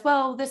doctor says,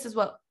 well, this is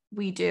what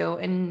we do,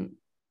 and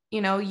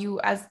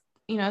as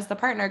the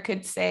partner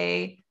could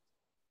say,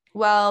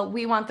 well,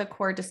 we want the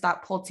cord to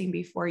stop pulsing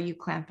before you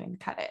clamp and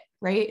cut it,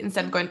 right?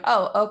 Instead of going,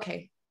 oh,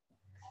 okay,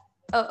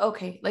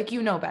 like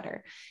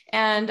better.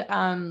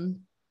 And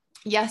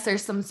yes,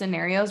 there's some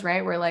scenarios,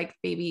 right, where like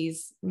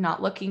baby's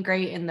not looking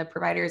great and the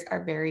providers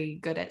are very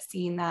good at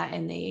seeing that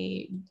and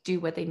they do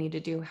what they need to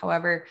do.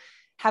 However,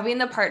 having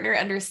the partner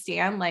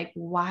understand like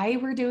why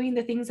we're doing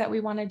the things that we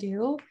want to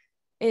do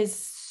is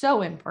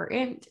so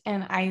important.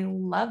 And I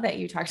love that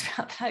you talked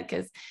about that,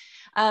 because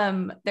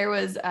there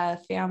was a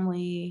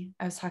family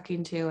I was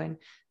talking to, and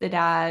the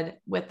dad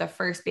with the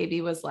first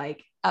baby was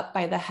like up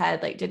by the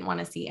head, like didn't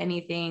want to see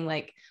anything,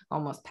 like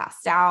almost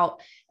passed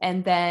out.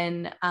 And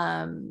then,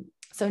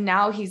 so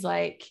now he's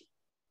like,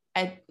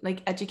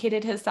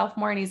 educated himself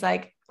more. And he's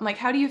like, I'm like,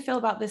 how do you feel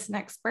about this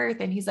next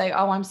birth? And he's like,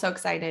 oh, I'm so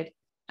excited.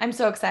 I'm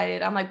so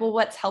excited. I'm like, well,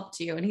 what's helped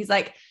you? And he's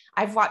like,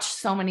 I've watched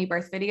so many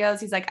birth videos.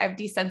 He's like, I've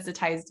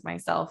desensitized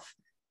myself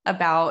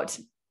about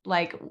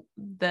like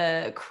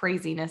the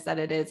craziness that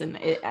it is.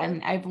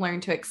 And I've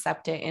learned to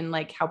accept it and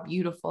like how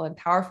beautiful and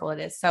powerful it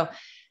is. So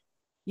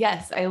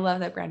yes, I love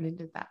that Brandon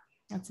did that.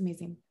 That's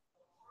amazing.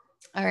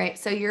 All right.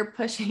 So you're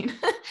pushing.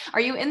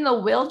 Are you in the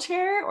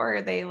wheelchair, or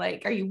are they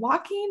like, are you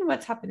walking?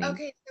 What's happening?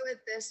 Okay. So at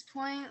this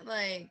point,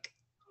 like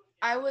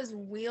I was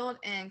wheeled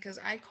in because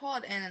I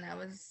called in and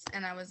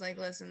I was like,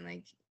 listen,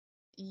 like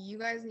you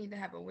guys need to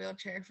have a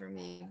wheelchair for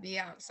me, be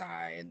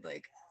outside.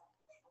 Like,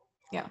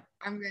 yeah,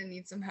 I'm going to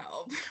need some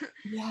help.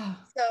 Yeah.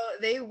 So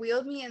they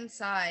wheeled me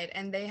inside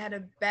and they had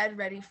a bed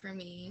ready for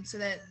me so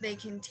that they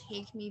can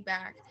take me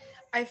back.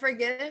 I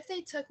forget if they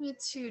took me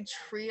to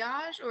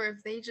triage or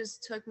if they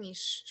just took me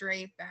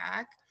straight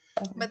back,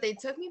 but they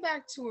took me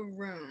back to a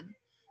room.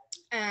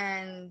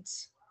 And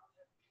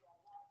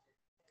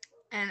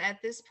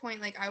at this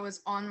point, like I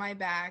was on my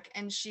back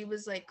and she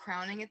was like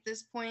crowning at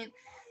this point.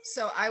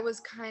 So I was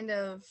kind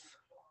of,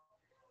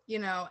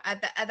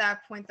 at that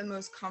point, the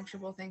most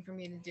comfortable thing for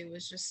me to do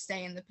was just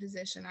stay in the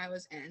position I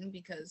was in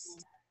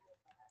because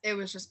it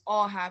was just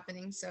all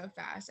happening so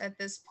fast. At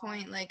this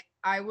point, like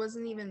I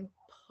wasn't even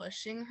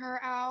pushing her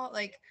out.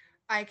 Like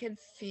I could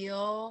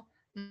feel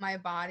my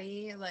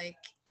body, like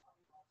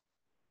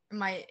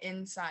my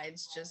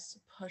insides just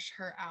push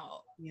her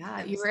out. Yeah,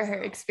 And you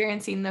were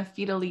experiencing the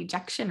fetal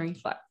ejection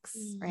reflex,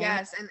 right?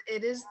 Yes, and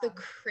it is the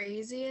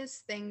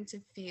craziest thing to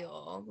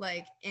feel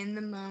like in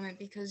the moment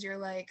because you're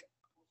like,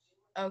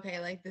 okay,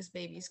 like this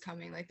baby's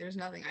coming, like there's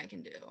nothing I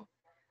can do.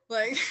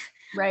 Like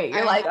right.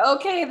 You're like,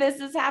 okay, this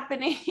is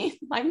happening.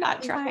 I'm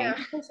not trying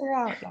to push her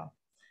out. Yeah.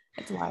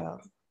 It's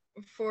wild.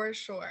 For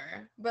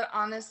sure. But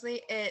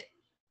honestly,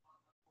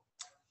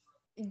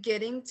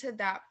 getting to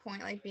that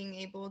point, like being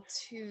able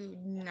to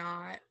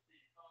not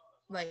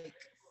like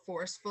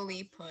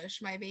forcefully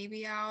push my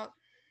baby out,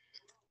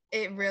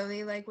 it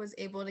really like was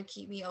able to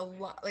keep me a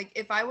lot. Like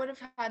if I would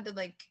have had to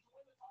like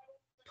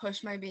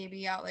push my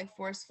baby out like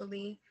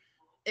forcefully,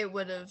 it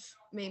would have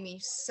made me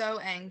so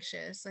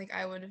anxious. Like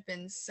I would have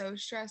been so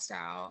stressed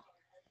out.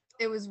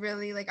 It was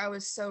really like I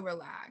was so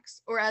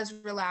relaxed, or as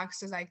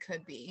relaxed as I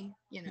could be,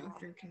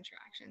 through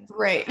contractions.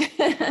 Right.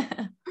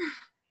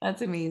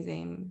 That's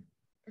amazing.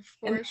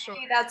 For sure.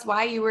 That's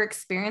why you were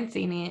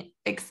experiencing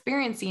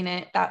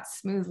it that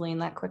smoothly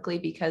and that quickly,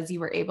 because you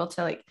were able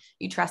to like,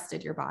 you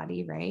trusted your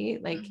body,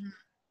 right? Like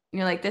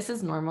you're like, this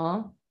is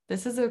normal.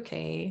 This is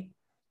okay.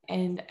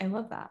 And I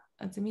love that.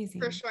 That's amazing.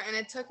 For sure. And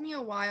it took me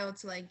a while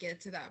to like get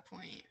to that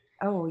point.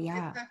 Oh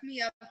yeah. It took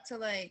me up to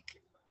like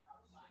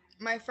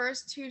my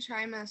first 2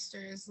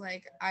 trimesters,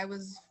 like I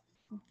was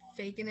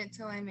faking it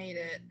till I made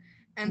it.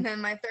 And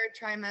then my 3rd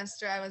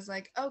trimester, I was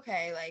like,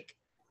 okay, like,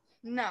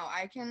 no,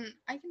 I can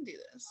do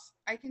this.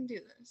 I can do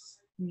this.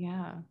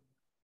 Yeah.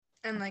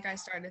 And like I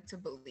started to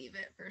believe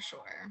it for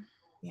sure.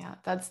 Yeah.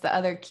 That's the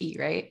other key,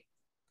 right?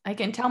 I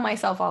can tell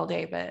myself all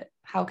day, but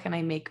how can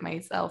I make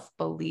myself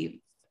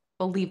believe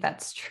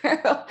that's true?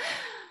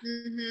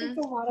 It's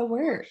a lot of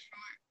work.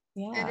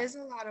 Sure. Yeah. It is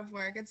a lot of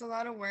work. It's a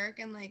lot of work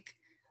and like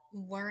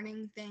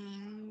learning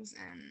things,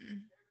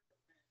 and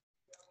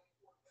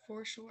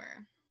for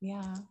sure.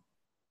 Yeah.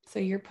 So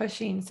you're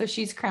pushing. So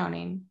she's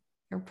crowning.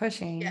 You're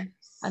pushing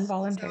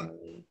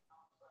involuntarily.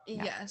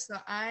 So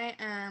I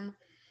am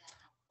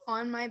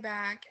on my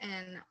back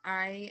and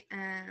I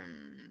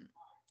am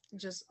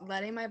just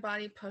letting my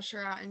body push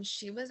her out, and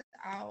she was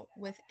out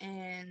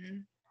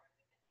within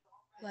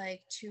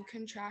like 2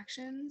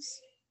 contractions,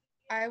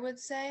 I would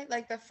say.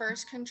 Like the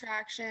first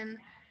contraction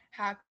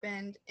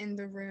happened in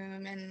the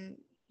room and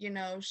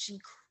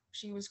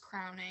she was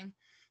crowning,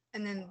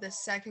 and then the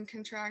second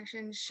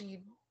contraction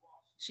she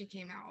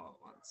came out all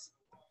at once.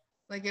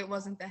 Like it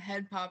wasn't the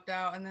head popped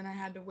out and then I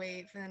had to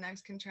wait for the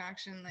next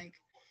contraction. Like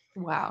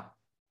wow,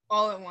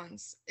 all at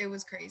once. It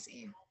was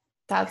crazy.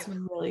 That's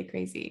really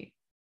crazy.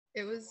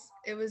 It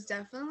was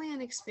definitely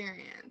an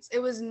experience. It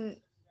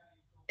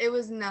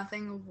was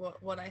nothing of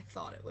what I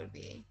thought it would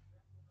be.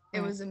 It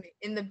Right. was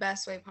in the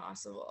best way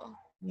possible.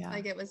 Yeah.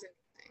 Like, it was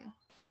amazing.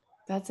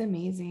 That's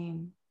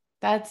amazing.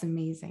 That's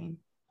amazing.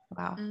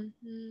 Wow.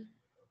 Mm-hmm.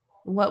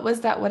 What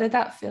was that? What did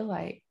that feel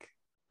like?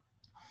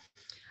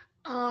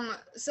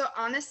 So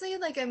honestly,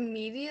 like,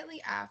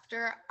 immediately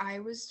after,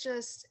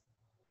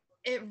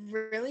 it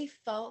really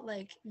felt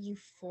like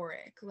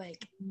euphoric.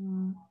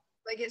 Mm,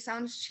 Like, it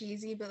sounds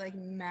cheesy, but like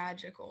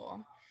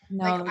magical.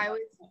 Like, no, I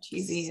was that's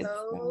cheesy. It's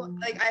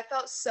like, I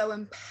felt so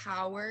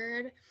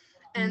empowered, mm,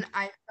 and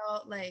I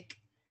felt like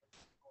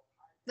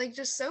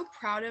just so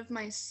proud of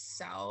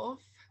myself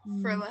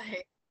for, mm,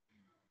 like,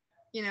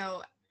 you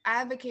know,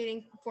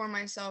 advocating for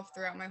myself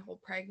throughout my whole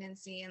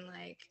pregnancy. And,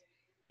 like,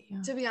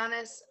 yeah. to be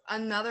honest,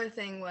 another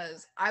thing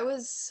was I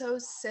was so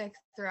sick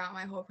throughout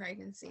my whole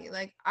pregnancy.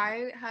 Like,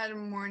 I had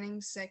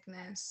morning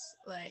sickness,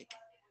 like,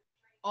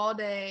 all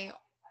day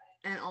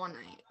and all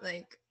night,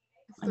 like,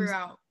 I'm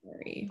throughout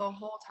sorry. the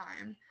whole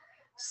time.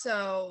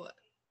 So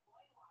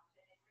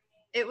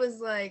it was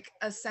like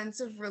a sense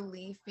of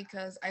relief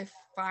because I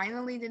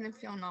finally didn't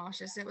feel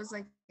nauseous. It was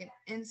like an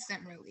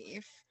instant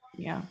relief.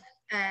 Yeah.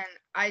 And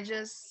I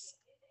just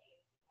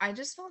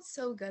felt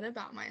so good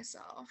about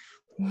myself.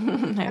 I I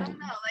don't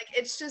know. Like,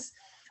 it's just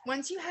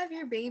once you have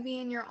your baby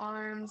in your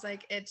arms,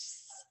 like,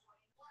 it's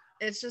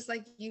just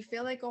like you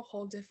feel like a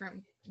whole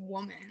different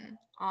woman,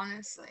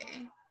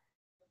 honestly.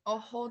 A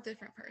whole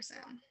different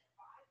person.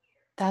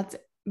 That's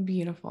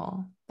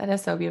beautiful. That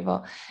is so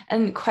beautiful.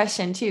 And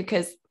question too,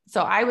 because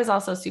so I was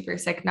also super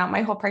sick, not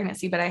my whole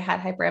pregnancy, but I had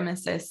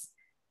hyperemesis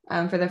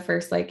for the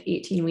first like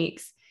 18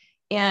 weeks.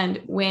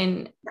 And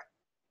when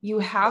you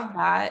have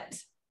that,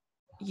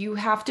 you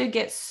have to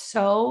get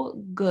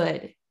so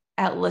good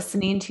at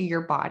listening to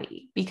your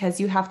body because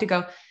you have to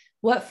go,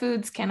 what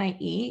foods can I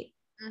eat?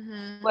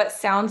 Mm-hmm. What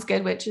sounds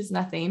good, which is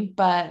nothing,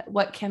 but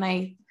what can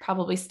I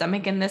probably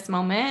stomach in this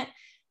moment?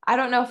 I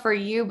don't know for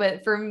you,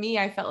 but for me,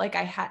 I felt like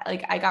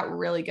I got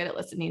really good at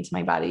listening to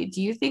my body.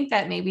 Do you think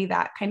that maybe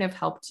that kind of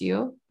helped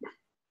you?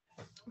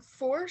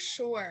 For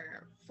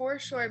sure,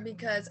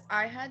 because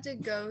I had to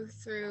go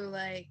through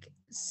like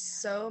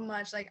so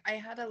much. Like, I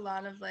had a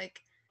lot of like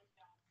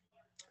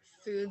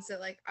foods that,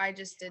 like, I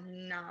just did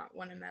not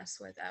want to mess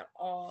with at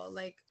all.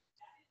 Like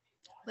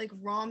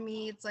raw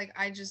meats, like,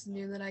 I just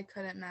knew that I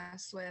couldn't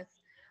mess with,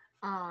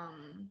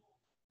 um,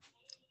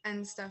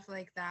 and stuff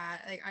like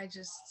that. Like,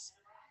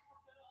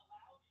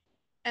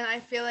 and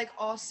I feel like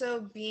also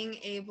being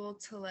able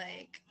to,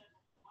 like,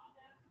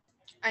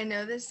 I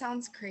know this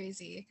sounds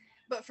crazy,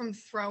 but from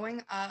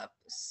throwing up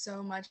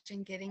so much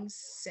and getting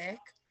sick,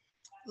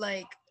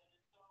 like,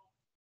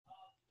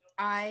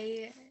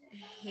 I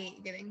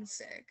hate getting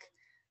sick.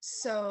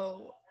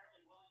 So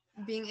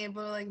being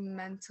able to, like,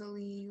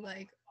 mentally,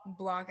 like,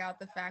 block out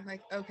the fact,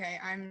 like, okay,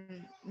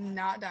 I'm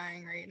not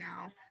dying right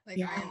now. Like,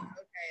 I am Yeah.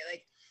 okay.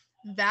 Like,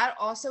 that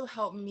also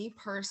helped me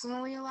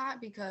personally a lot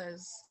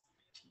because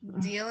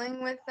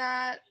dealing with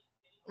that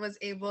was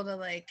able to,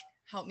 like,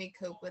 help me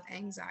cope with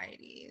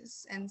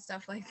anxieties and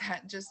stuff like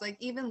that. Just like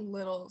even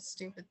little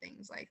stupid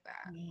things like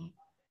that.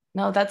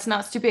 No, that's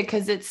not stupid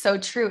because it's so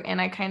true.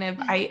 And I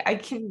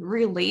can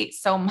relate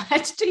so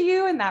much to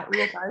you in that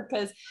regard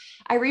because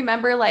I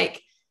remember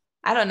like,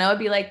 I don't know, it'd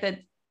be like the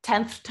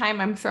 10th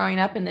time I'm throwing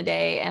up in the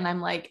day and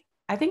I'm like,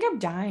 I think I'm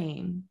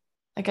dying.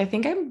 Like, I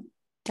think I'm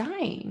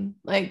dying.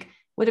 Like,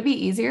 would it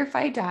be easier if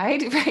I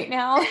died right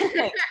now?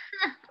 Like,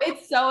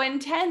 it's so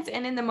intense.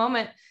 And in the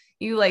moment,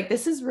 you like,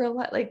 this is real,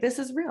 like, this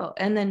is real.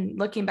 And then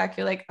looking back,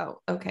 you're like, oh,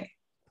 okay,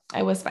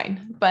 I was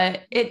fine,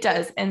 but it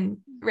does. And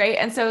right.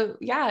 And so,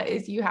 yeah,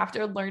 is you have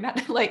to learn how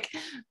to like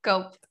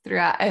go through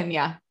it. And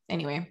yeah,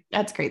 anyway,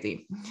 that's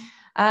crazy.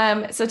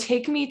 So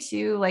take me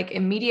to like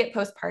immediate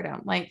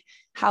postpartum, like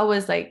how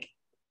was like,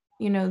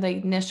 the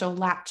initial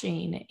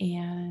latching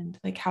and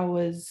like, how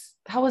was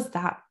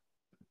that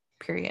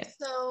period?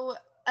 So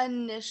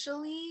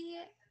initially,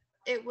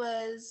 it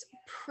was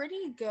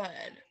pretty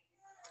good.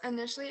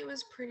 Initially, it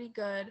was pretty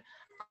good.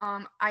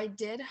 I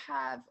did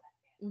have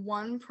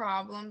one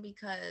problem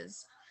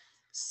because,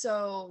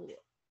 so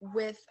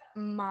with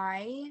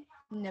my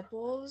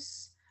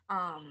nipples,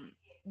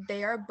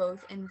 they are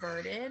both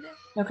inverted,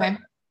 but Okay.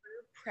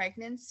 through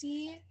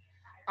pregnancy,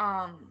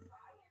 um,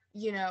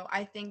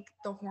 I think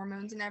the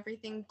hormones and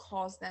everything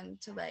cause them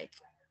to, like,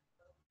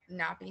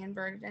 not be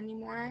inverted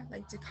anymore,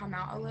 like, to come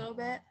out a little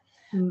bit.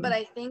 But Mm,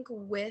 I think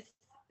with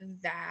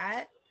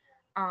that,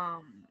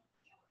 um,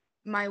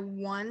 my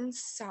one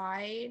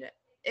side,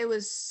 it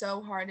was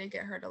so hard to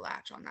get her to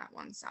latch on that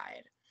one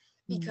side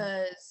mm,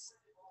 because,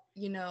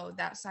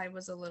 that side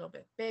was a little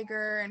bit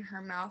bigger and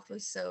her mouth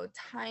was so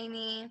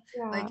tiny.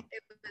 yeah. Like,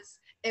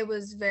 it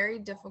was very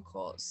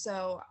difficult.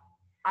 So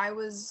I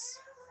was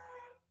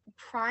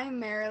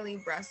primarily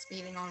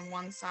breastfeeding on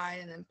one side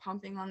and then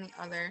pumping on the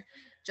other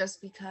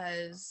just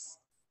because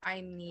I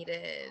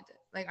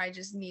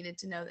just needed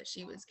to know that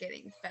she was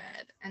getting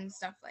fed and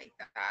stuff like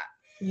that.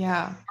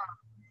 Yeah.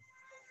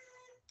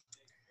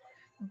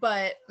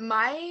 But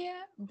my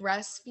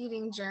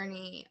breastfeeding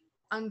journey,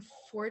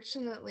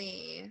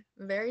 unfortunately,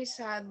 very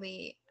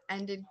sadly,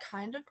 ended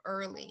kind of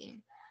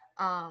early.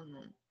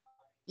 Um,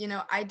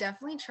 I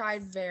definitely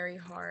tried very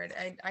hard.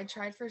 I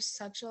tried for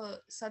such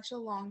a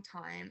long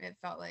time. It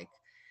felt like,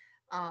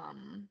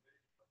 um,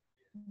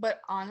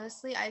 but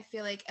honestly, I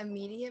feel like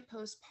immediate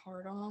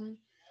postpartum,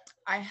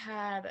 I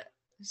had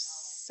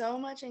so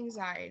much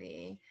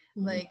anxiety.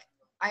 Mhm. Like,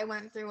 I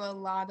went through a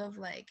lot of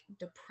like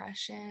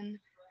depression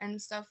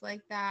and stuff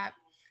like that.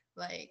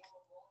 Like,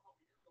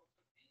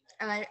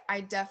 and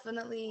I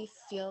definitely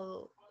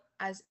feel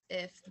as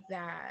if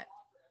that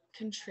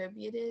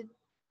contributed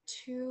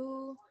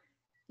to,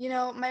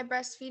 my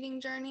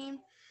breastfeeding journey.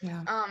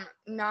 Yeah.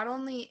 Not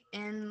only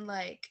in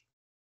like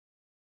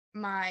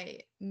my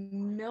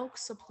milk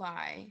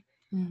supply,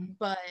 Mhm.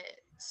 but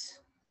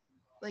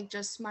like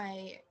just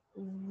my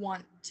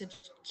want to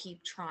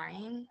keep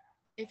trying,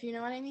 if you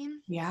know what I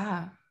mean.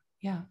 Yeah.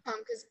 Yeah.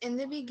 Because in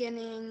the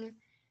beginning,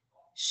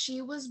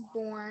 she was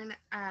born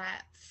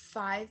at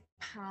 5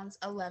 pounds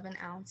 11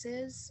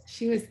 ounces,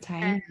 She was and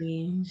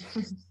tiny. she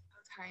was so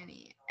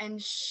tiny.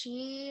 And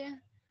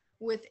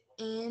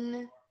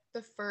within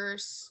the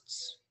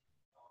first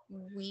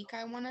week,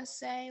 I want to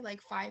say,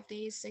 like 5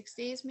 days, 6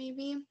 days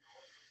maybe,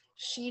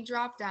 she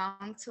dropped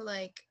down to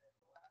like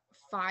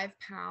 5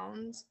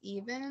 pounds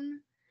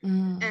even.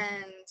 Mm.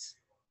 And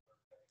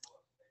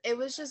it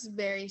was just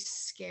very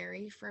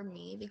scary for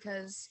me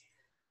because,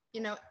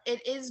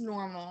 it is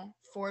normal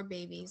for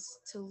babies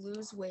to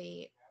lose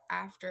weight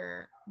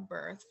after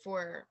birth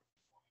for,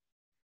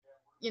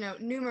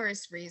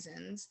 numerous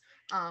reasons.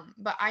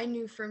 But I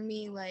knew for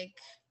me, like,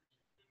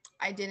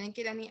 I didn't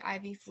get any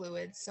IV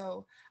fluids,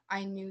 so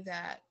I knew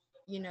that,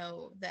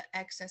 the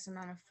excess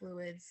amount of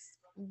fluids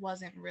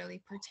wasn't really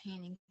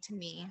pertaining to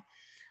me.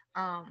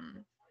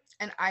 Um,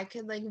 and I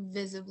could like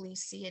visibly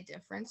see a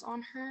difference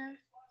on her,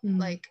 Mm.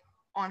 like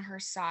on her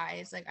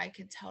size. Like I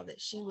could tell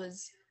that she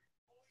was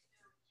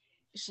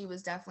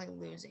definitely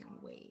losing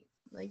weight,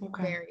 like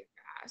Okay. very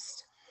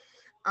fast.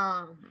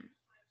 Um,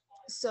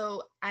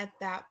 so at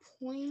that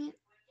point,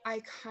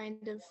 I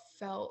kind of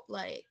felt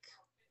like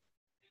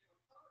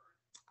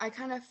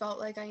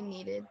I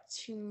needed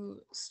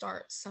to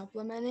start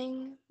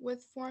supplementing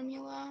with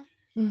formula.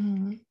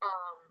 Mhm.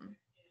 Um,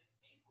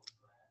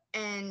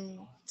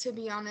 and to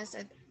be honest,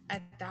 at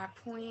that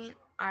point,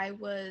 I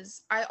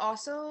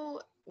also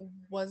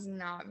was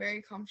not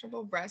very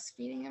comfortable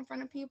breastfeeding in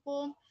front of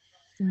people,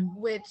 Mm.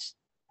 which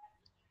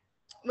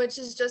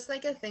is just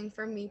like a thing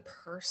for me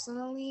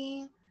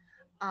personally.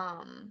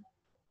 Um,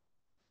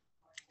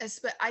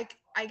 I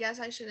guess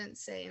I shouldn't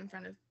say in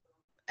front of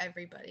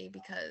everybody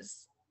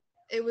because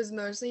it was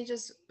mostly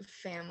just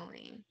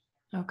family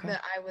Okay.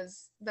 that I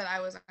was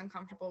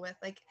uncomfortable with.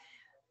 Like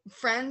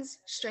friends,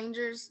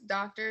 strangers,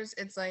 doctors,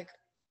 it's like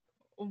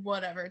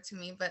whatever to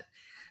me, but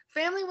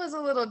family was a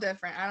little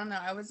different. I don't know.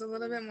 I was a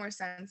little bit more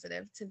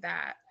sensitive to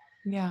that.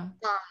 Yeah.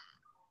 Um,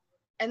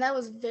 and that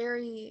was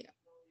very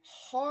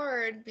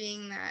hard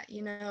being that,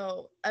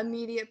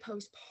 immediate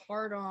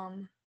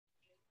postpartum,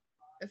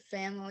 the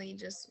family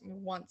just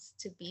wants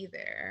to be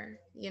there.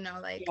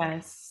 Like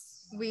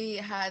Yes. we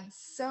had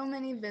so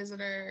many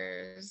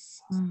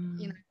visitors,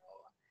 you know, Mm.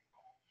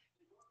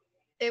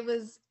 it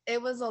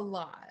was a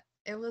lot.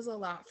 It was a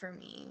lot for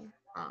me.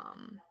 So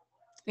I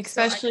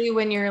Especially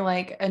when you're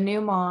like a new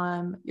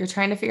mom, you're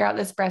trying to figure out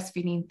this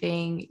breastfeeding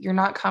thing. You're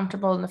not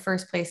comfortable in the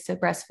first place to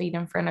breastfeed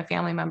in front of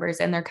family members,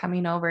 and they're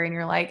coming over, and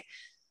you're like,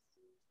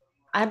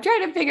 I'm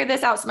trying to figure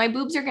this out. So my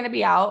boobs are going to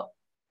be out.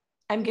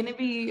 I'm going to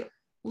be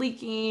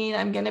leaking.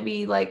 I'm going to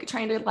be like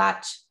trying to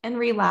latch and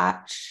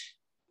relatch.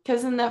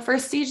 Because in the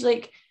first stage,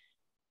 like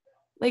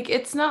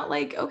it's not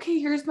like, okay,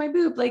 here's my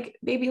boob. Like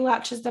baby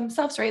latches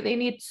themselves, right? They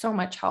need so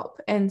much help.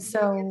 And it's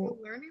so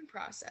a learning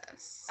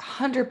process.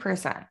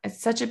 100%.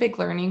 It's such a big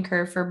learning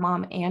curve for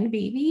mom and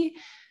baby.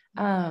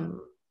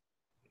 Um,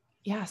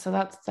 yeah, so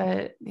that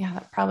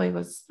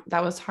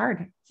was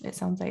hard. It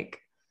sounds like.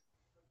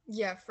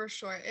 Yeah, for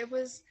sure. It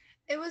was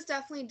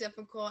definitely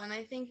difficult, and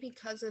I think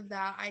because of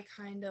that, I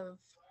kind of,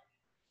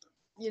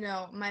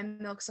 my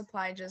milk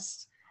supply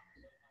just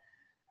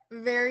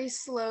very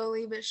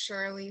slowly but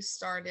surely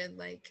started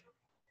like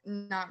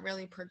not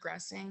really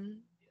progressing.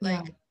 Yeah.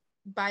 Like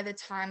by the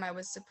time I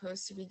was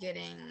supposed to be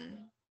getting,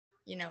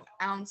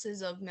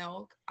 ounces of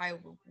milk,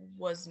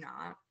 was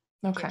not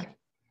Okay. getting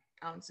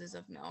ounces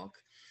of milk.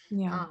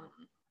 Yeah. Um,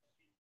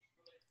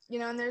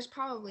 and there's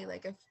probably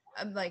like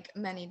like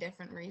many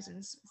different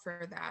reasons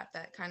for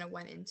that kind of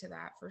went into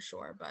that for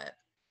sure, but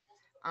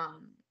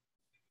um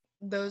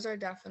those are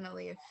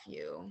definitely a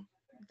few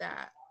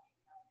that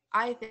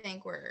I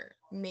think were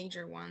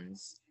major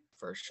ones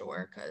for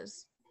sure,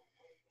 because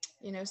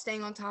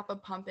staying on top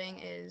of pumping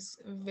is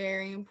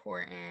very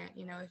important,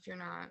 if you're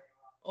not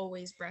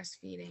always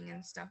breastfeeding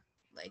and stuff,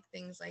 like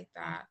things like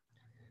that.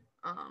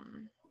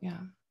 um Yeah.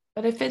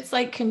 But if it's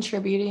like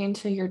contributing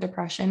to your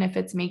depression, if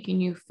it's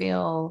making your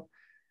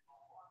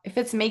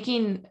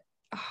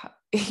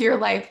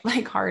life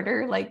like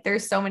harder, like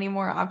there's so many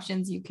more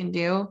options you can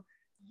do.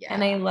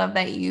 And I Yeah. love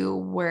that you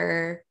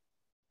were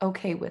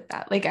okay with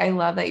that. Like, I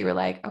love that you were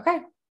like, okay,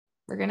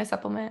 we're going to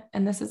supplement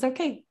and this is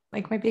okay.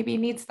 Like, my baby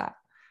needs that.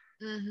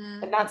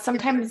 Mm-hmm. And that's It's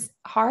sometimes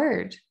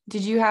hard.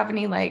 Did you have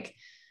any, like,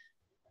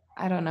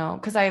 I don't know,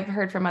 because I've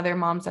heard from other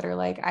moms that are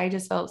like, I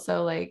just felt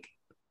so like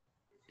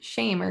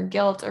shame or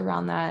guilt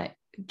around that,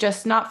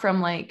 just not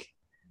from like,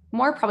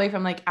 more probably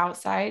from like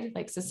outside,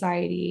 like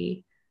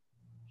society,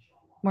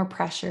 more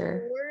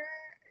pressure. for,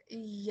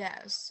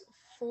 yes,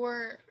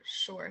 for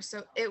sure.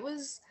 So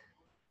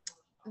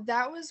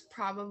that was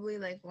probably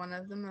like one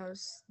of the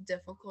most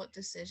difficult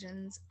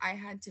decisions I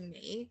had to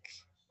make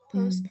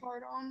Mm,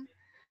 postpartum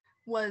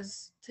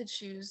was to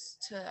choose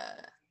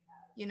to,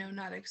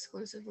 not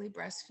exclusively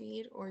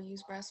breastfeed or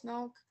use breast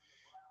milk.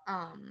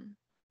 Um,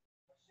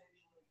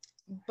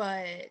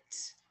 but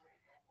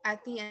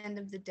at the end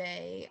of the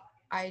day,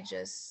 I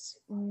just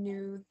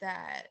knew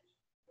that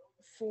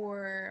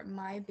for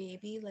my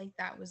baby, like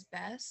that was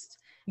best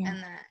yeah.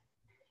 and that,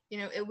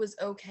 it was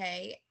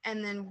okay.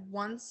 And then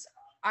once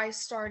I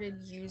started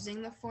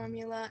using the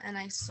formula and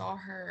I saw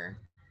her,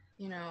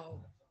 you know,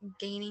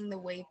 gaining the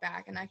weight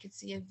back and I could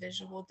see a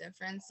visual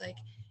difference, like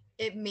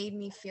it made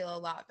me feel a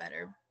lot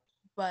better.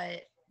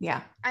 But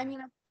Yeah. I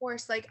mean, of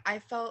course, like I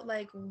felt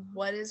like,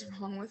 what is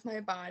wrong with my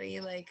body?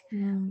 Like,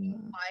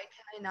 Mm, why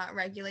can I not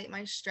regulate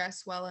my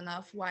stress well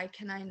enough? Why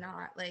can I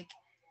not like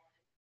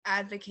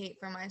advocate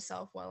for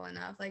myself well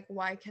enough? Like,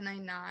 why can I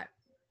not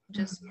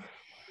just mm,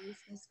 use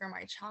this for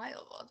my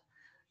child?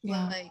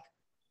 yeah. Like,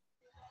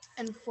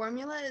 and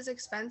formula is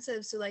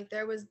expensive. So, like,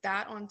 there was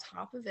that on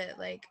top of it.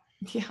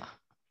 Yeah.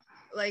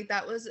 Like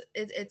that was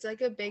it's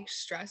like a big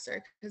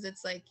stressor because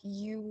it's like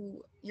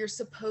you're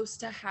supposed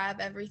to have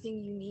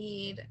everything you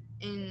need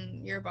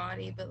in your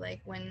body, but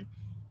like when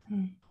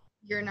Mm,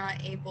 you're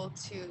not able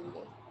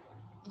to,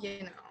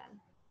 you know,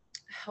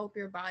 help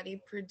your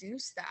body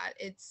produce that,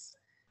 it's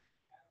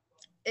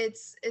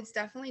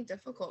definitely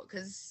difficult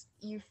because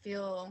you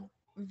feel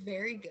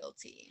very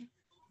guilty.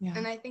 yeah.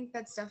 And I think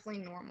that's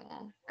definitely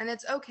normal. And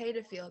it's okay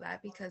to feel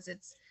that because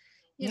it's,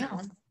 you Yeah.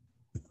 know,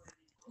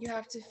 you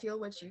have to feel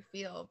what you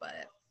feel,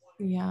 but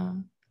Yeah.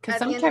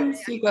 Because at the end of the day,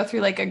 sometimes you go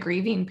through like a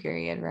grieving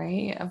period,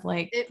 right? Of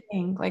like, it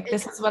dang, like it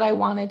this is what I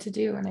wanted to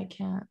do and I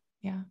can't.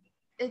 Yeah.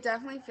 it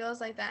definitely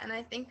feels like that. And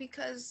I think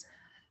because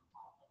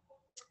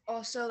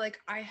also like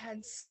I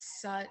had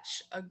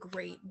such a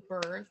great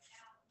birth.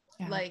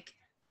 Yeah. Like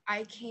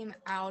I came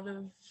out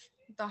of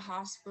the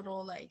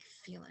hospital like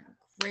feeling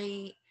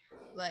great,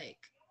 like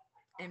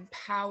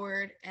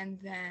empowered, and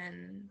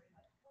then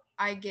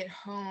I get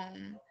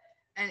home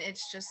and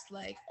it's just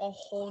like a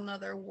whole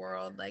nother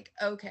world. Like,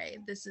 okay,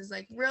 this is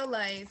like real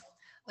life.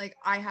 Like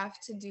I have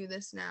to do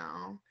this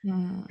now.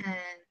 Mm,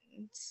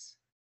 And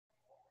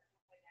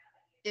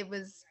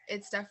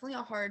it's definitely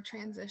a hard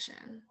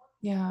transition.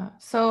 yeah.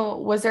 So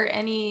was there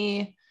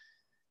anything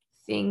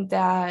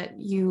that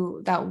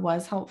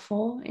was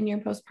helpful in your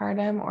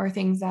postpartum or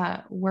things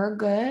that were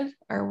good,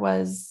 or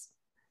was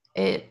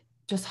it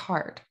just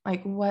hard?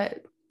 Like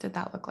what did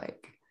that look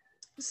like?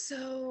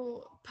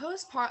 So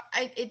postpartum,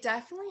 it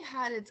definitely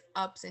had its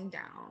ups and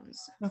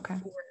downs Okay.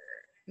 for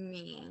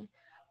me.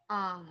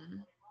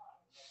 Um,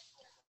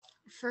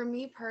 for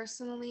me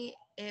personally,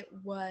 it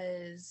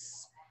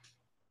was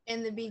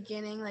in the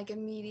beginning, like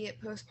immediate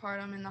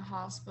postpartum in the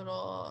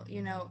hospital.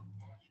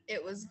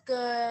 It was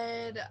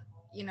good.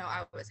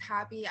 I was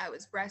happy. I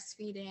was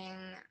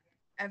breastfeeding.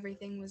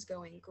 Everything was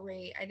going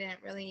great. I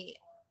didn't really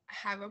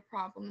have a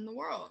problem in the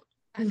world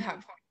at that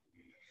Mhm.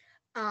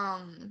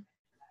 point.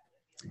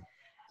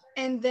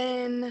 And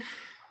then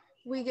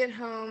we get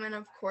home, and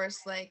of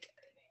course, like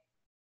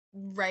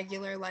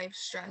regular life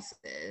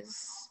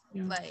stresses,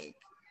 Yeah. like,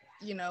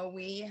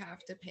 we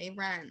have to pay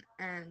rent,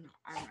 and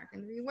I'm not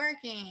going to be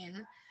working.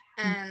 Mm.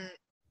 And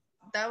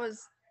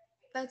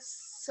that's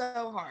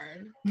so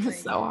hard. It's Like,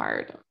 so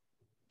hard.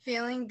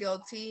 feeling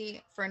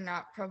guilty for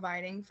not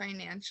providing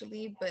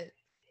financially, but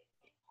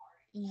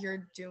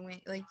you're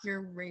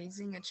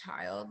raising a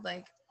child,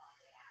 like,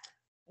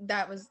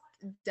 that was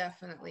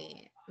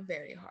definitely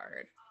very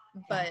hard.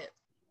 Yeah. But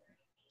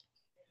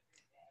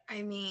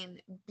I mean,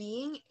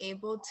 being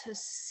able to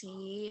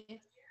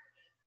see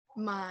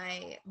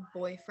my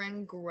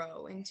boyfriend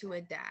grow into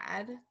a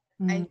dad,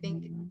 I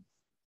think Mm,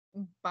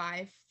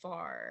 by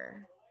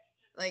far,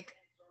 like,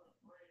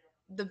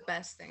 the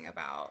best thing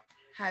about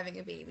having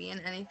a baby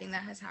and anything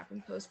that has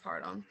happened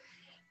postpartum,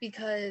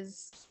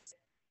 because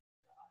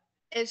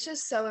it's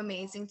just so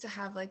amazing to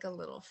have like a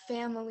little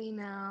family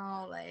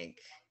now. Like,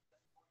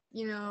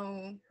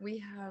 we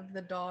have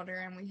the daughter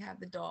and we have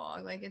the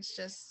dog. Like, it's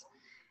just,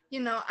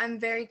 I'm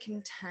very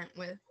content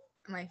with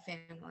my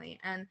family,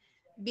 and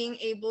being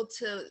able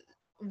to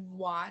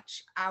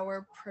watch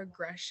our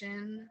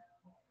progression,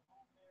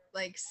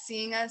 like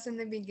seeing us in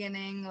the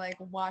beginning, like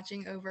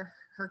watching over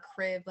her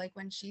crib, like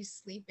when she's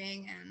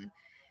sleeping, and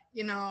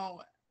you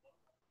know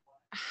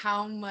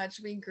how much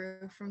we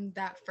grew from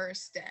that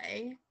first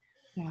day.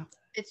 yeah.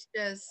 It's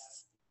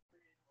just,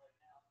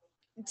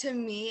 to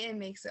me, it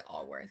makes it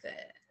all worth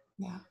it,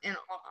 Yeah. in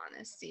all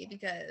honesty,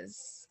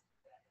 because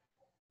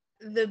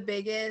the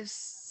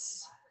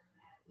biggest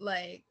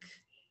like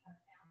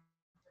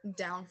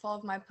downfall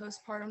of my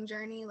postpartum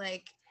journey,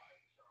 like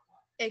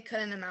it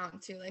couldn't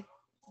amount to like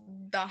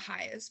the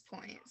highest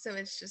point. So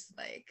it's just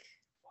like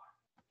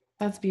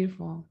That's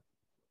beautiful.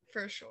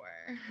 for sure.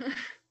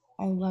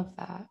 I love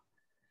that.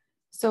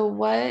 So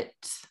what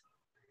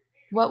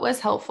was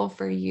helpful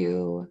for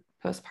you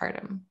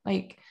postpartum?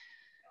 Like,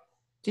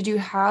 did you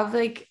have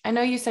like, I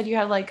know you said you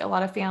had like a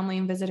lot of family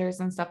and visitors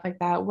and stuff like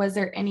that. Was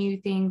there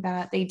anything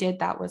that they did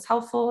that was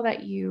helpful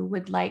that you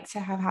would like to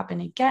have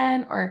happen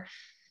again? Or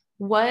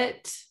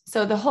what?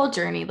 So the whole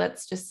journey,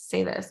 let's just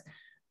say this.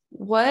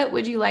 What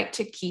would you like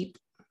to keep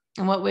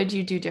and what would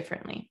you do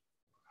differently?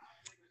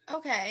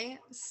 Okay,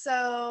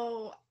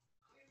 so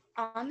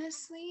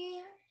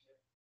honestly,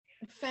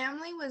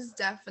 family was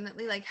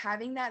definitely like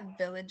having that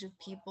village of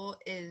people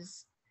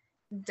is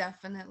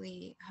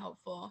definitely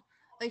helpful.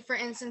 Like for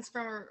instance,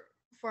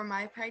 for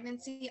my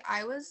pregnancy,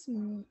 I was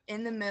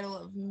in the middle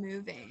of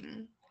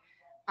moving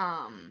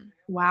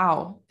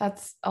Wow,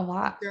 that's a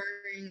lot.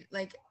 during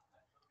like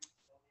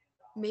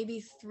maybe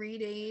 3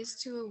 days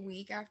to a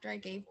week after I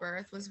gave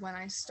birth was when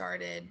I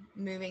started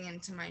moving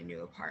into my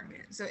new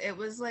apartment. So it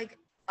was like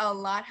a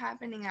lot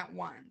happening at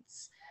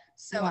once.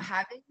 So Yeah.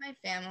 having my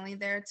family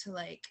there to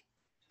like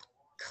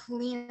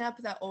clean up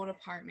the old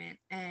apartment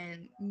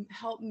and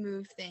help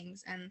move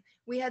things, and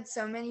we had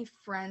so many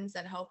friends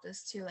that helped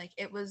us too. Like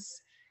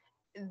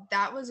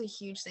that was a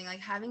huge thing. Like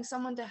having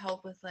someone to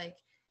help with like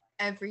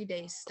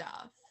everyday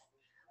stuff.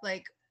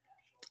 Like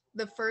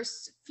the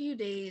first few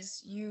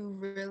days you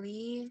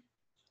really,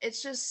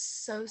 it's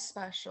just so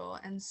special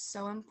and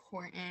so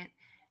important,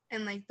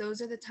 and like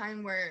those are the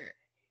time where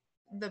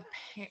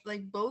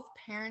like both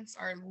parents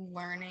are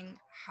learning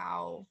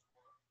how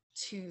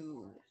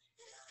to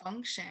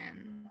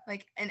function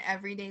like in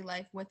everyday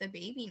life with a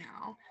baby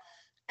now.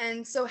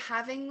 And so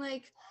having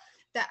like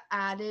the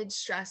added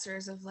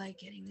stressors of like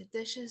getting the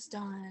dishes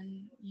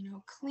done,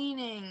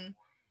 cleaning,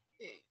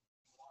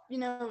 you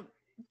know,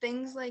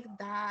 things like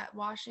that,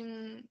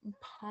 washing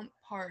pump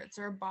parts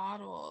or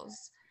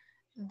bottles,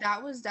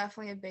 that was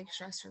definitely a big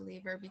stress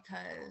reliever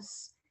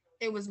because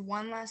it was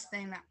one less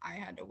thing that I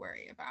had to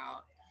worry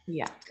about.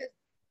 Yeah. 'Cause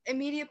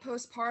immediate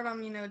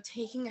postpartum,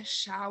 taking a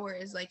shower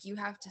is like you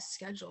have to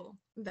schedule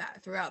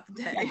that throughout the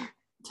day. Yeah.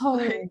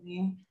 Like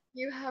Totally.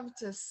 you have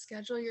to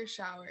schedule your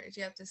showers,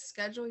 you have to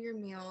schedule your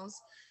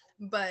meals,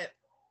 but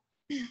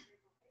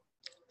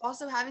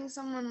also having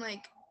someone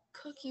like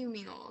cook you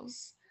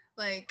meals,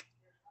 like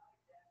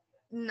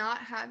not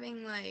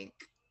having like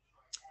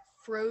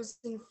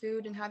frozen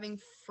food and having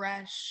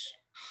fresh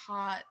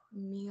hot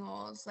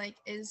meals like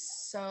is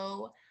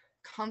so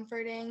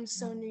comforting,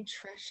 so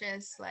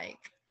nutritious. Like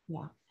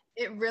Yeah.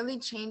 it really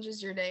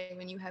changes your day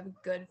when you have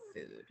good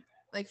food,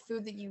 like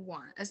food that you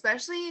want,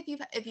 especially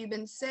if you've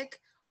been sick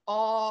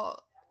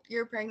all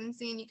your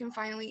pregnancy and you can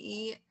finally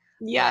eat.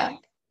 Yeah.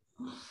 Like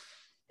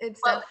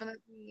it's Well,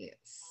 definitely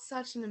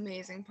such an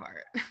amazing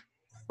part.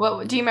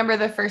 what do you remember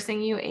the first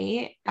thing you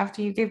ate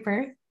after you gave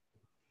birth?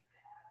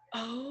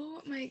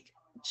 Oh my,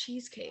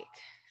 cheesecake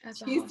at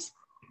the Cheese. hospital.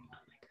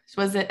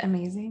 Was it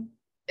amazing?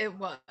 It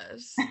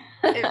was.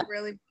 It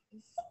really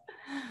was.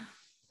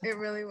 It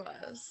really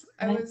was.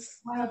 I And I, was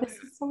wow, so this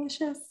is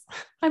delicious.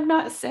 I'm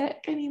not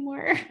sick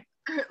anymore.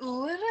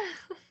 literally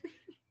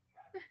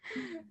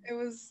it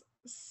was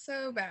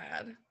so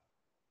bad.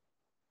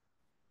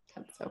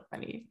 That's so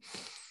funny.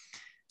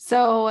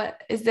 So,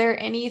 is there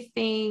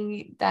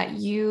anything that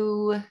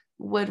you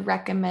would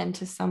recommend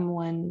to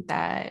someone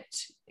that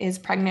is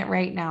pregnant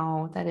right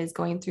now, that is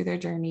going through their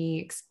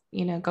journey,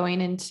 going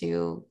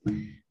into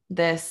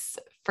this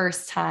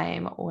first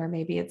time, or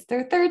maybe it's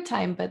their third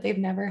time, but they've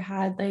never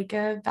had like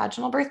a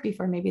vaginal birth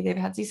before? Maybe they've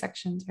had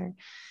C-sections, or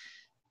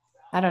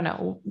I don't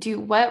know.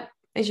 What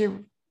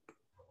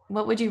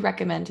would you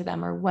recommend to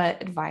them, or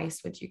what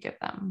advice would you give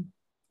them?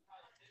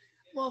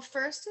 Well,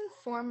 first and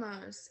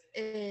foremost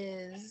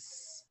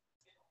is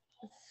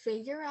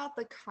figure out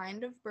the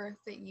kind of birth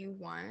that you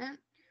want,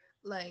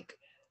 like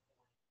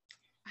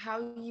how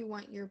you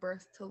want your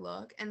birth to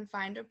look, and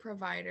find a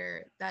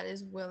provider that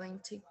is willing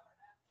to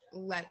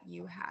let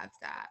you have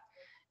that.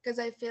 Because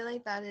I feel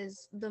like that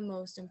is the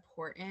most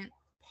important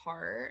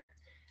part.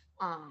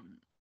 Um,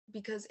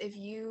 because if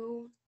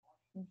you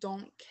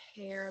don't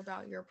care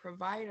about your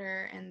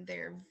provider and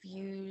their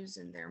views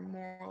and their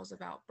morals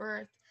about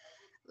birth,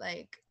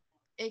 like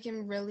it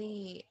can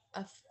really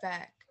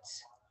affect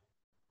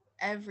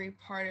every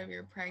part of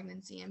your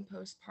pregnancy and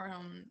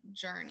postpartum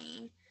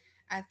journey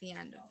at the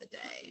end of the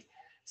day.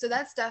 So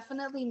that's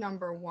definitely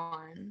number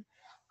one.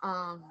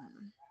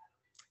 Um,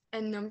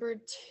 and number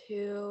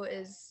two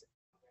is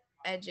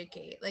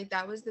educate. Like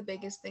that was the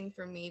biggest thing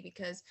for me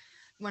because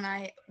when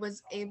I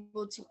was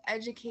able to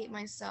educate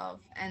myself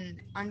and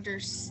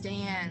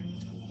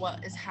understand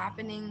what is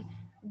happening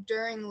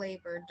during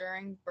labor,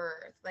 during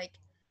birth, like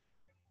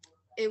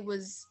it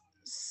was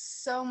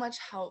so much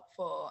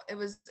helpful. It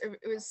was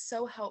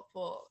so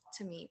helpful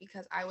to me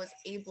because I was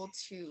able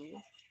to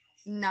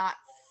not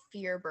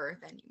fear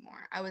birth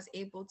anymore. I was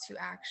able to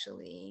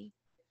actually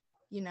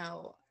you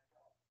know,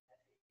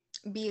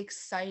 be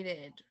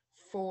excited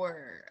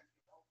for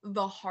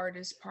the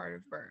hardest part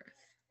of birth.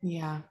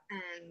 Yeah.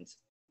 And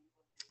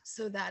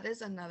so that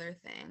is another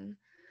thing.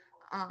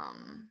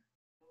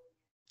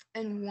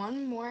 And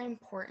one more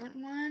important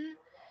one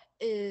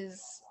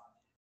is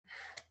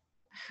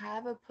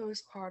have a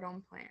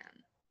postpartum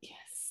plan.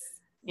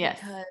 Yes.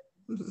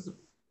 Because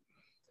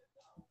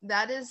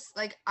that is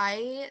like,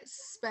 I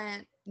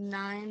spent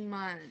 9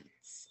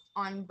 months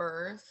on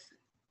birth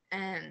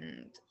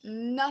and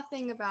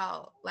nothing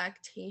about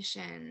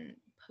lactation,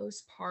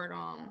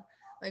 postpartum,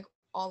 like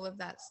all of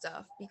that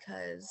stuff,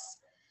 because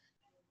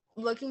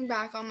looking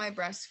back on my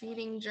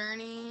breastfeeding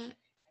journey,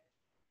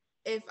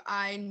 if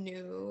I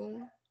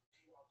knew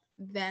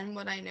then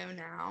what I know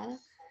now,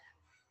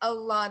 a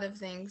lot of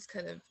things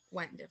could have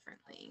went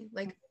differently.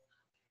 Like,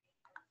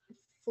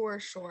 for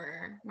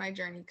sure, my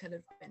journey could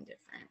have been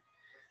different.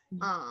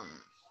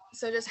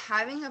 So just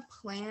having a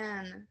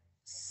plan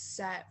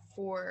set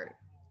for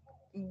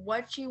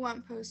what you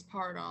want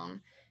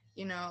postpartum,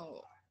 you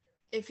know,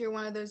 if you're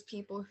one of those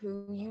people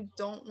who you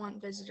don't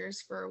want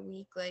visitors for a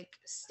week, like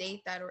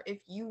state that. Or if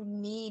you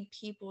need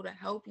people to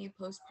help you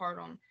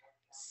postpartum,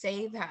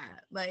 say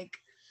that. Like,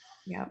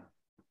 yeah,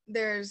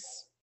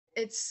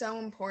 it's so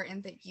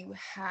important that you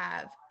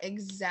have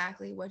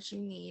exactly what you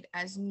need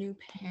as new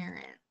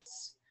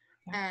parents.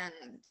 Yeah.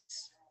 And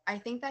I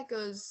think that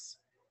goes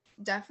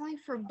definitely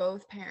for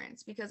both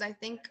parents, because I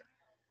think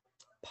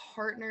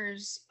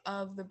partners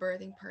of the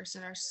birthing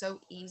person are so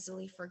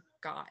easily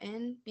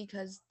forgotten,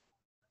 because,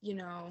 you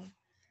know,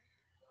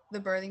 the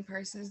birthing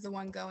person is the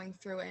one going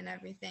through it and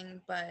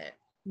everything, but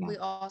we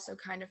also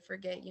kind of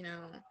forget, you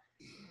know,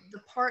 the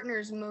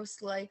partners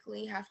most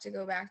likely have to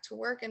go back to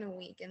work in a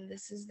week, and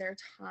this is their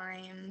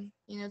time,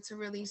 you know, to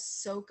really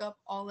soak up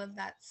all of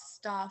that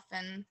stuff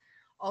and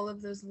all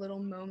of those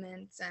little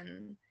moments.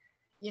 And,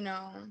 you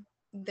know,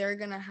 they're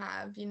gonna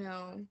have, you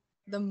know,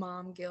 the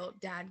mom guilt,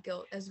 dad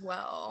guilt as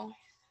well.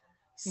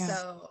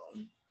 So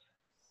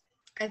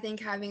I think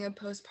having a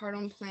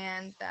postpartum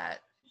plan that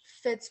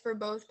fits for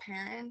both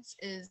parents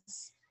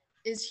is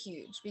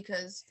huge,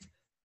 because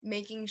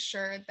making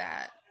sure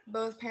that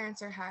both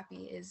parents are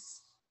happy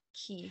is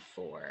key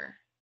for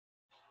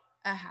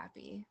a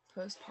happy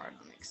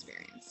postpartum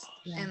experience,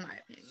 in my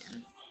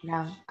opinion.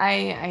 Yeah,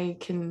 I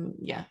can,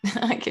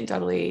 I can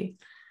totally,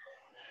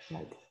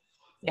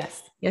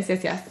 yes.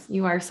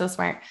 You are so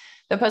smart.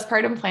 The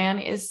postpartum plan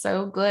is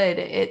so good.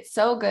 It's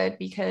so good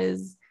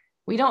because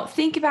we don't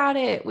think about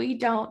it. We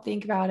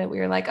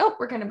are like, oh,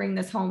 we're going to bring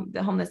this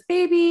homeless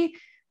baby.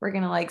 We're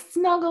going to like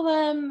snuggle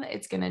them.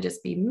 It's going to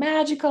just be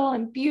magical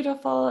and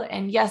beautiful.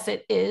 And yes,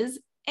 it is.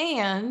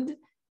 And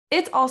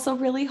it's also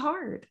really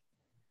hard.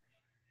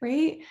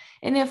 Right.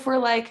 And if we're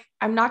like,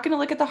 I'm not going to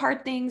look at the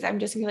hard things, I'm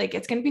just gonna be like,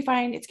 it's going to be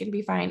fine. It's going to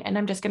be fine. And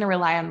I'm just going to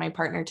rely on my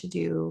partner to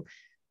do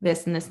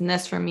this and this and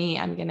this for me.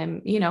 I'm going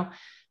to, you know,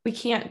 we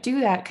can't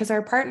do that because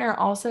our partner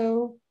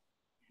also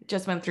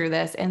just went through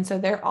this. And so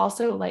they're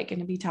also like going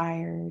to be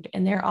tired,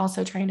 and they're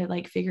also trying to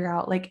like figure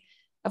out, like,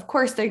 of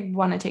course they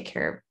want to take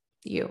care of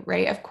you,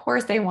 right? Of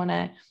course they want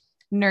to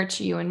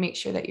nurture you and make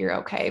sure that you're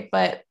okay.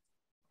 But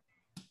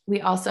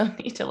we also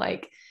need to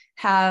like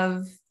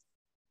have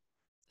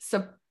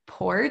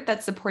support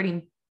that's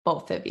supporting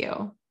both of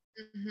you.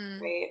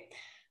 Right.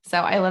 So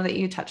I love that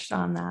you touched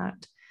on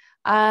that.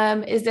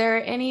 Is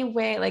there any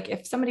way, like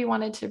if somebody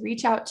wanted to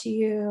reach out to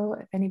you,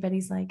 if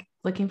anybody's like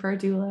looking for a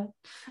doula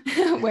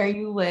where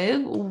you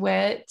live,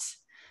 what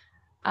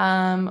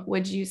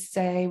would you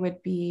say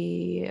would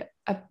be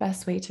a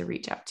best way to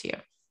reach out to you?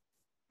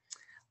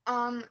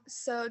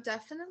 So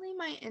definitely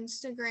my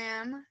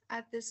Instagram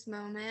at this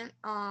moment.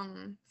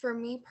 For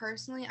me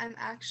personally, I'm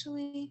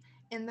actually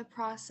in the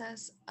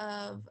process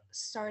of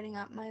starting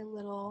up my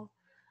little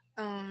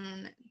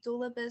own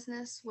doula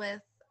business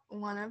with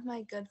one of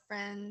my good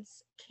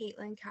friends,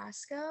 Caitlin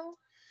Casco.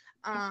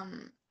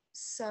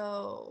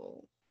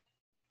 So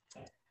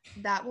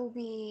that will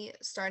be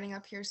starting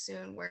up here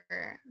soon.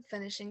 We're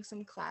finishing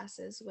some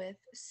classes with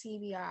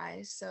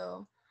CBI.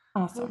 So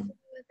awesome.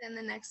 Within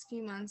the next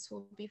few months,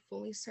 we'll be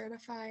fully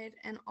certified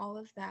and all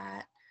of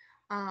that.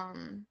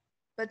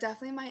 But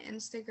definitely my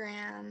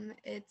Instagram,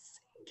 it's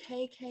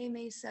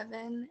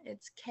KKMay7.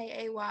 It's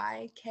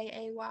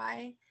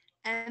KAYKAYMAY7.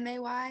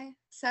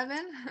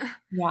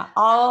 Yeah,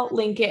 I'll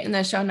link it in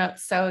the show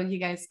notes so you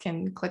guys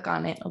can click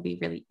on it. It'll be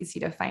really easy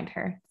to find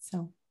her.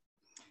 So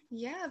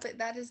yeah, but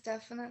that is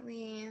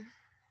definitely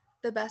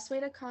the best way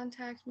to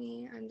contact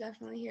me. I'm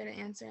definitely here to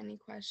answer any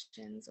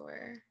questions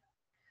or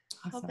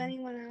help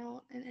anyone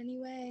out in any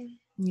way.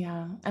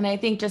 Yeah. And I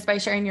think just by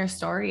sharing your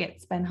story,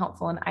 it's been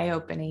helpful and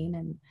eye-opening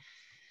and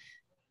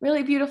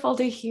really beautiful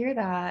to hear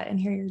that and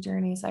hear your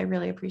journey. So I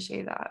really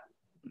appreciate that.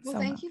 Well,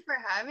 thank you for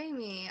having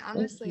me.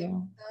 Honestly,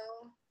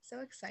 so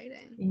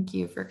exciting. Thank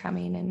you for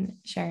coming and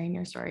sharing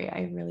your story.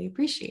 I really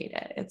appreciate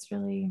it. It's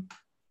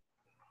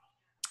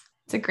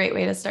a great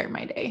way to start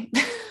my day.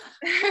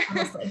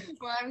 Honestly.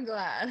 Well, I'm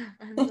glad.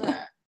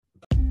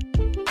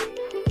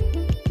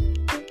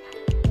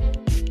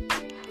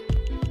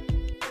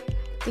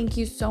 Thank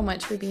you so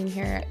much for being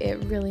here. It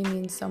really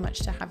means so much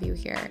to have you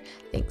here.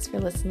 Thanks for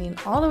listening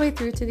all the way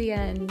through to the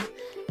end.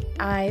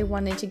 I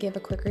wanted to give a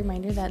quick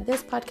reminder that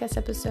this podcast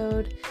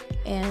episode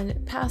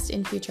and past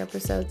and future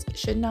episodes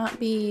should not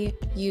be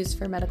used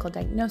for medical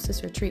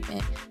diagnosis or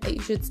treatment, that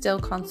you should still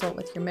consult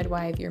with your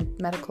midwife, your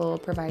medical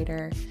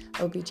provider,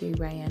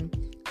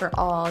 OBGYN, for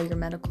all your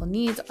medical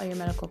needs, all your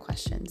medical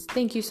questions.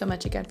 Thank you so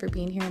much again for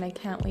being here, and I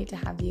can't wait to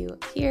have you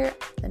here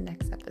the next